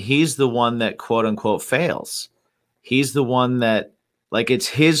to me, he's the one that quote unquote fails. He's the one that, like, it's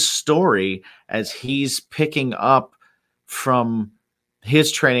his story as he's picking up from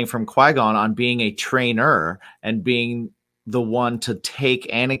his training from Qui-Gon on being a trainer and being the one to take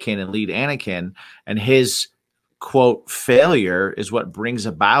Anakin and lead Anakin, and his quote failure is what brings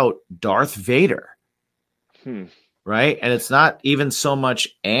about Darth Vader. Right? And it's not even so much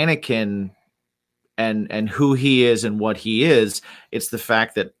Anakin and who he is and what he is. It's the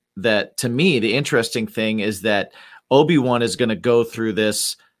fact that to me, the interesting thing is that Obi-Wan is going to go through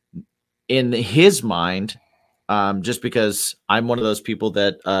this in his mind. Just because I'm one of those people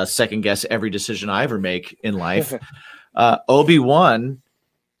that second guess every decision I ever make in life. Obi-Wan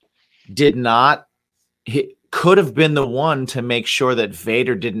could have been the one to make sure that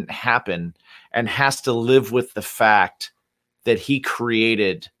Vader didn't happen and has to live with the fact that he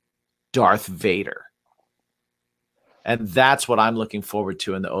created Darth Vader. And that's what I'm looking forward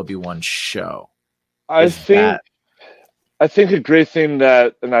to in the Obi-Wan show. I think I think a great thing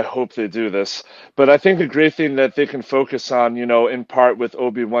that, and I hope they do this, but I think a great thing that they can focus on, you know, in part with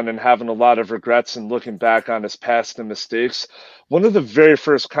Obi-Wan and having a lot of regrets and looking back on his past and mistakes. One of the very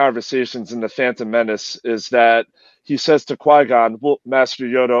first conversations in The Phantom Menace is that he says to Qui-Gon, well, Master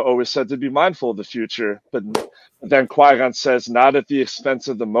Yoda always said to be mindful of the future, but then Qui-Gon says, not at the expense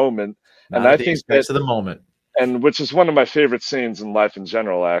of the moment. And I think that's the moment. And which is one of my favorite scenes in life in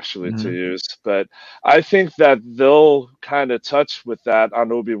general, actually, to use. But I think that they'll kind of touch with that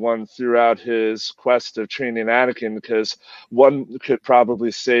on Obi-Wan throughout his quest of training Anakin, because one could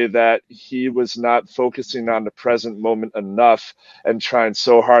probably say that he was not focusing on the present moment enough and trying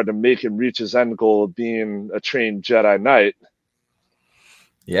so hard to make him reach his end goal of being a trained Jedi Knight.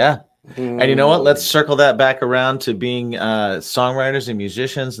 Yeah. And you know what? Let's circle that back around to being songwriters and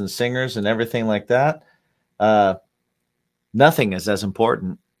musicians and singers and everything like that. Nothing is as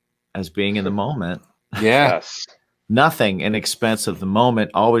important as being in the moment. Yes. Nothing in expense of the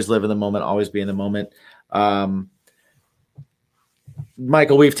moment. Always live in the moment. Always be in the moment.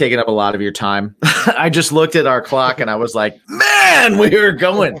 Michael, we've taken up a lot of your time. I just looked at our clock and I was like, man, we were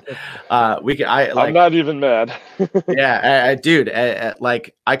going. I'm not even mad. Yeah, dude.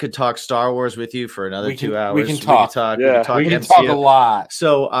 Like I could talk Star Wars with you for another 2 hours. We can talk. We can talk a lot.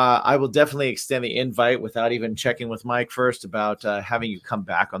 So I will definitely extend the invite without even checking with Mike first about having you come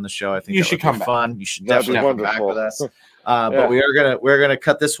back on the show. I think you should come back. Fun. You should That'd definitely come back with us. But we're gonna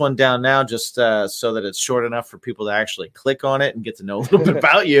cut this one down now, just so that it's short enough for people to actually click on it and get to know a little bit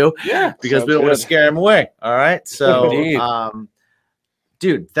about you. Yeah, because we don't want to scare them away. All right, so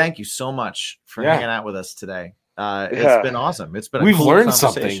dude, thank you so much for hanging out with us today. It's been awesome. It's been we've cool learned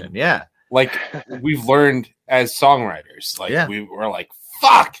conversation. something. Yeah, like we've learned as songwriters. Like we were like,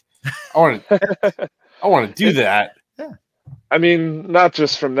 fuck, I want to do that. I mean, not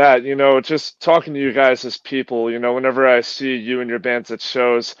just from that, you know, just talking to you guys as people, you know, whenever I see you and your bands at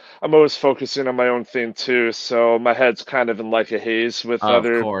shows, I'm always focusing on my own thing too. So my head's kind of in like a haze with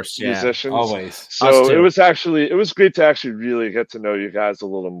other musicians. Always. So it was great to actually really get to know you guys a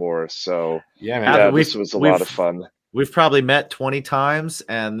little more. So man, this was a lot of fun. We've probably met 20 times,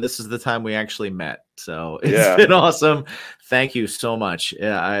 and this is the time we actually met. So it's been awesome. Thank you so much.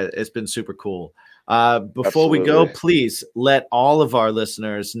 Yeah, it's been super cool. Before we go, please let all of our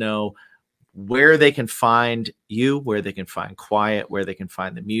listeners know where they can find you, where they can find Quiet, where they can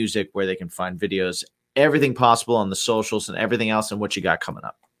find the music, where they can find videos, everything possible on the socials and everything else, and what you got coming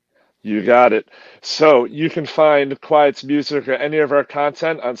up. You got it. So you can find Quiet's music or any of our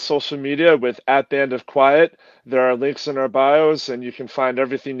content on social media with @BandOfQuiet. There are links in our bios, and you can find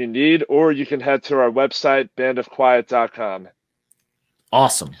everything you need, or you can head to our website, bandofquiet.com.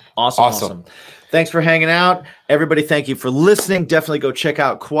 Awesome. Thanks for hanging out. Everybody, thank you for listening. Definitely go check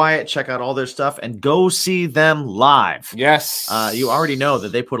out Quiet, check out all their stuff, and go see them live. Yes. You already know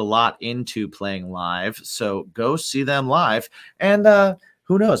that they put a lot into playing live, so go see them live. And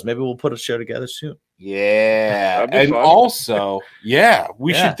who knows, maybe we'll put a show together soon. Yeah. And fun. Also,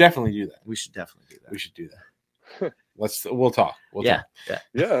 we should definitely do that. We should definitely do that. We should do that. We'll talk. We'll talk.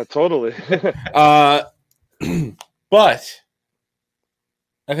 Yeah, totally. But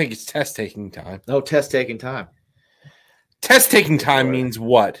I think it's test taking time. Oh, test taking time. Test taking time means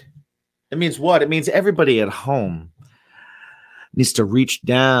what? It means what? It means everybody at home needs to reach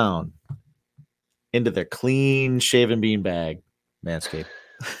down into their clean shaven beanbag, Manscaped.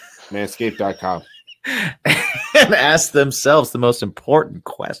 Manscaped.com. And ask themselves the most important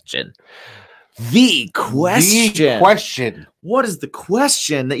question. The question. What is the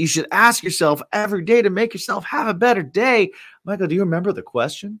question that you should ask yourself every day to make yourself have a better day? Michael, do you remember the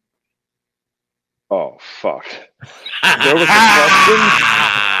question? Oh, fuck. There was a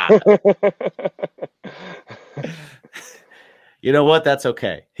question. You know what? That's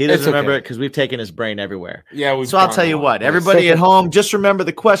okay. He doesn't remember it because we've taken his brain everywhere. Yeah. So I'll tell you what. Everybody at home, just remember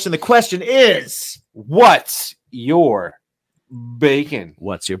the question. The question is, what's your bacon?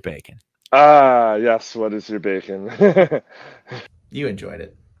 What's your bacon? Yes. What is your bacon? You enjoyed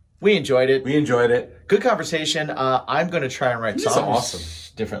it. We enjoyed it. Good conversation. I'm going to try and write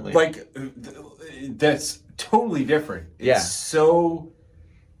songs differently. Like, that's totally different. It's so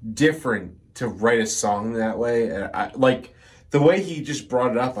different to write a song that way. And like, the way he just brought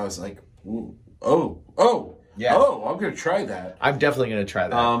it up, I was like, ooh, I'm going to try that. I'm definitely going to try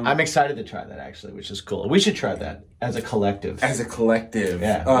that. I'm excited to try that, actually, which is cool. We should try that as a collective.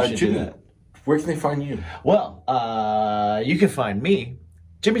 Yeah. Jimmy, where can they find you? Well, you can find me,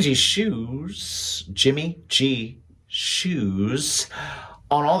 Jimmy G Shoes,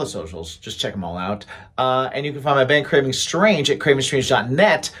 on all the socials. Just check them all out. And you can find my band Craving Strange at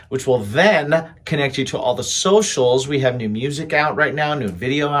cravingstrange.net, which will then connect you to all the socials. We have new music out right now, new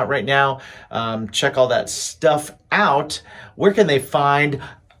video out right now. Check all that stuff out. Where can they find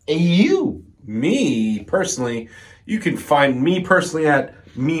you? Me, personally, you can find me personally at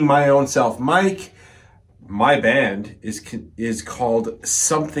Me My Own Self Mike. My band is called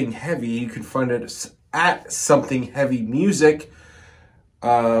Something Heavy. You can find it at Something Heavy Music.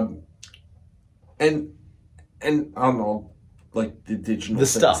 And on all like the digital the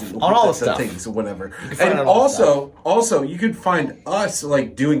stuff things, on all the stuff things or whatever. And also you can find us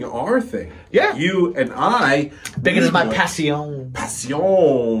like doing our thing. Yeah, you and I. Bacon is my passion.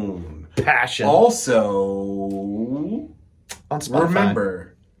 Passion. Also, on Spotify.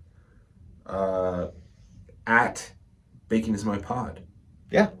 Remember, at Bacon is my pod.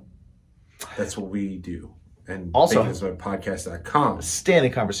 Yeah, that's what we do. And also, baconismypodcast.com. Stay in the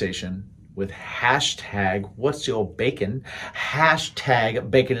conversation with hashtag what's your bacon,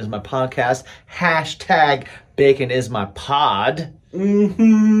 hashtag bacon is my podcast, hashtag bacon is my pod.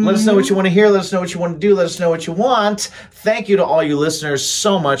 Let us know what you want to hear. Let us know what you want to do. Let us know what you want. Thank you to all you listeners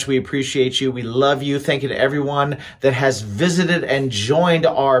so much. We appreciate you. We love you. Thank you to everyone that has visited and joined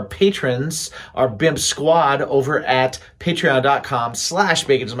our patrons, our BIMP squad over at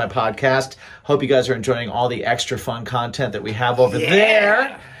patreon.com/bacon is my podcast. Hope you guys are enjoying all the extra fun content that we have over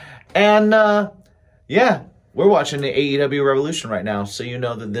there. And we're watching the AEW Revolution right now, so you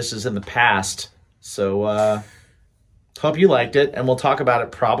know that this is in the past. So hope you liked it, and we'll talk about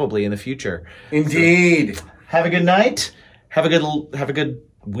it probably in the future. Indeed. So, have a good night. Have a good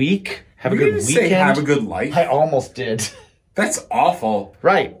week. Have a good weekend. Say have a good life. I almost did. That's awful.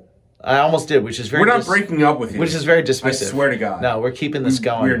 Right. I almost did, which is very. We're not breaking up with you. Which is very dismissive. I swear to God. No, we're keeping this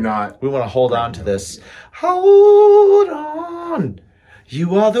going. We're not. We want to hold on to this. Hold on.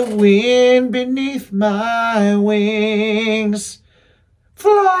 You are the wind beneath my wings.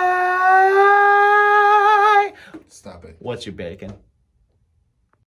 Fly. Stop it. What's your bacon?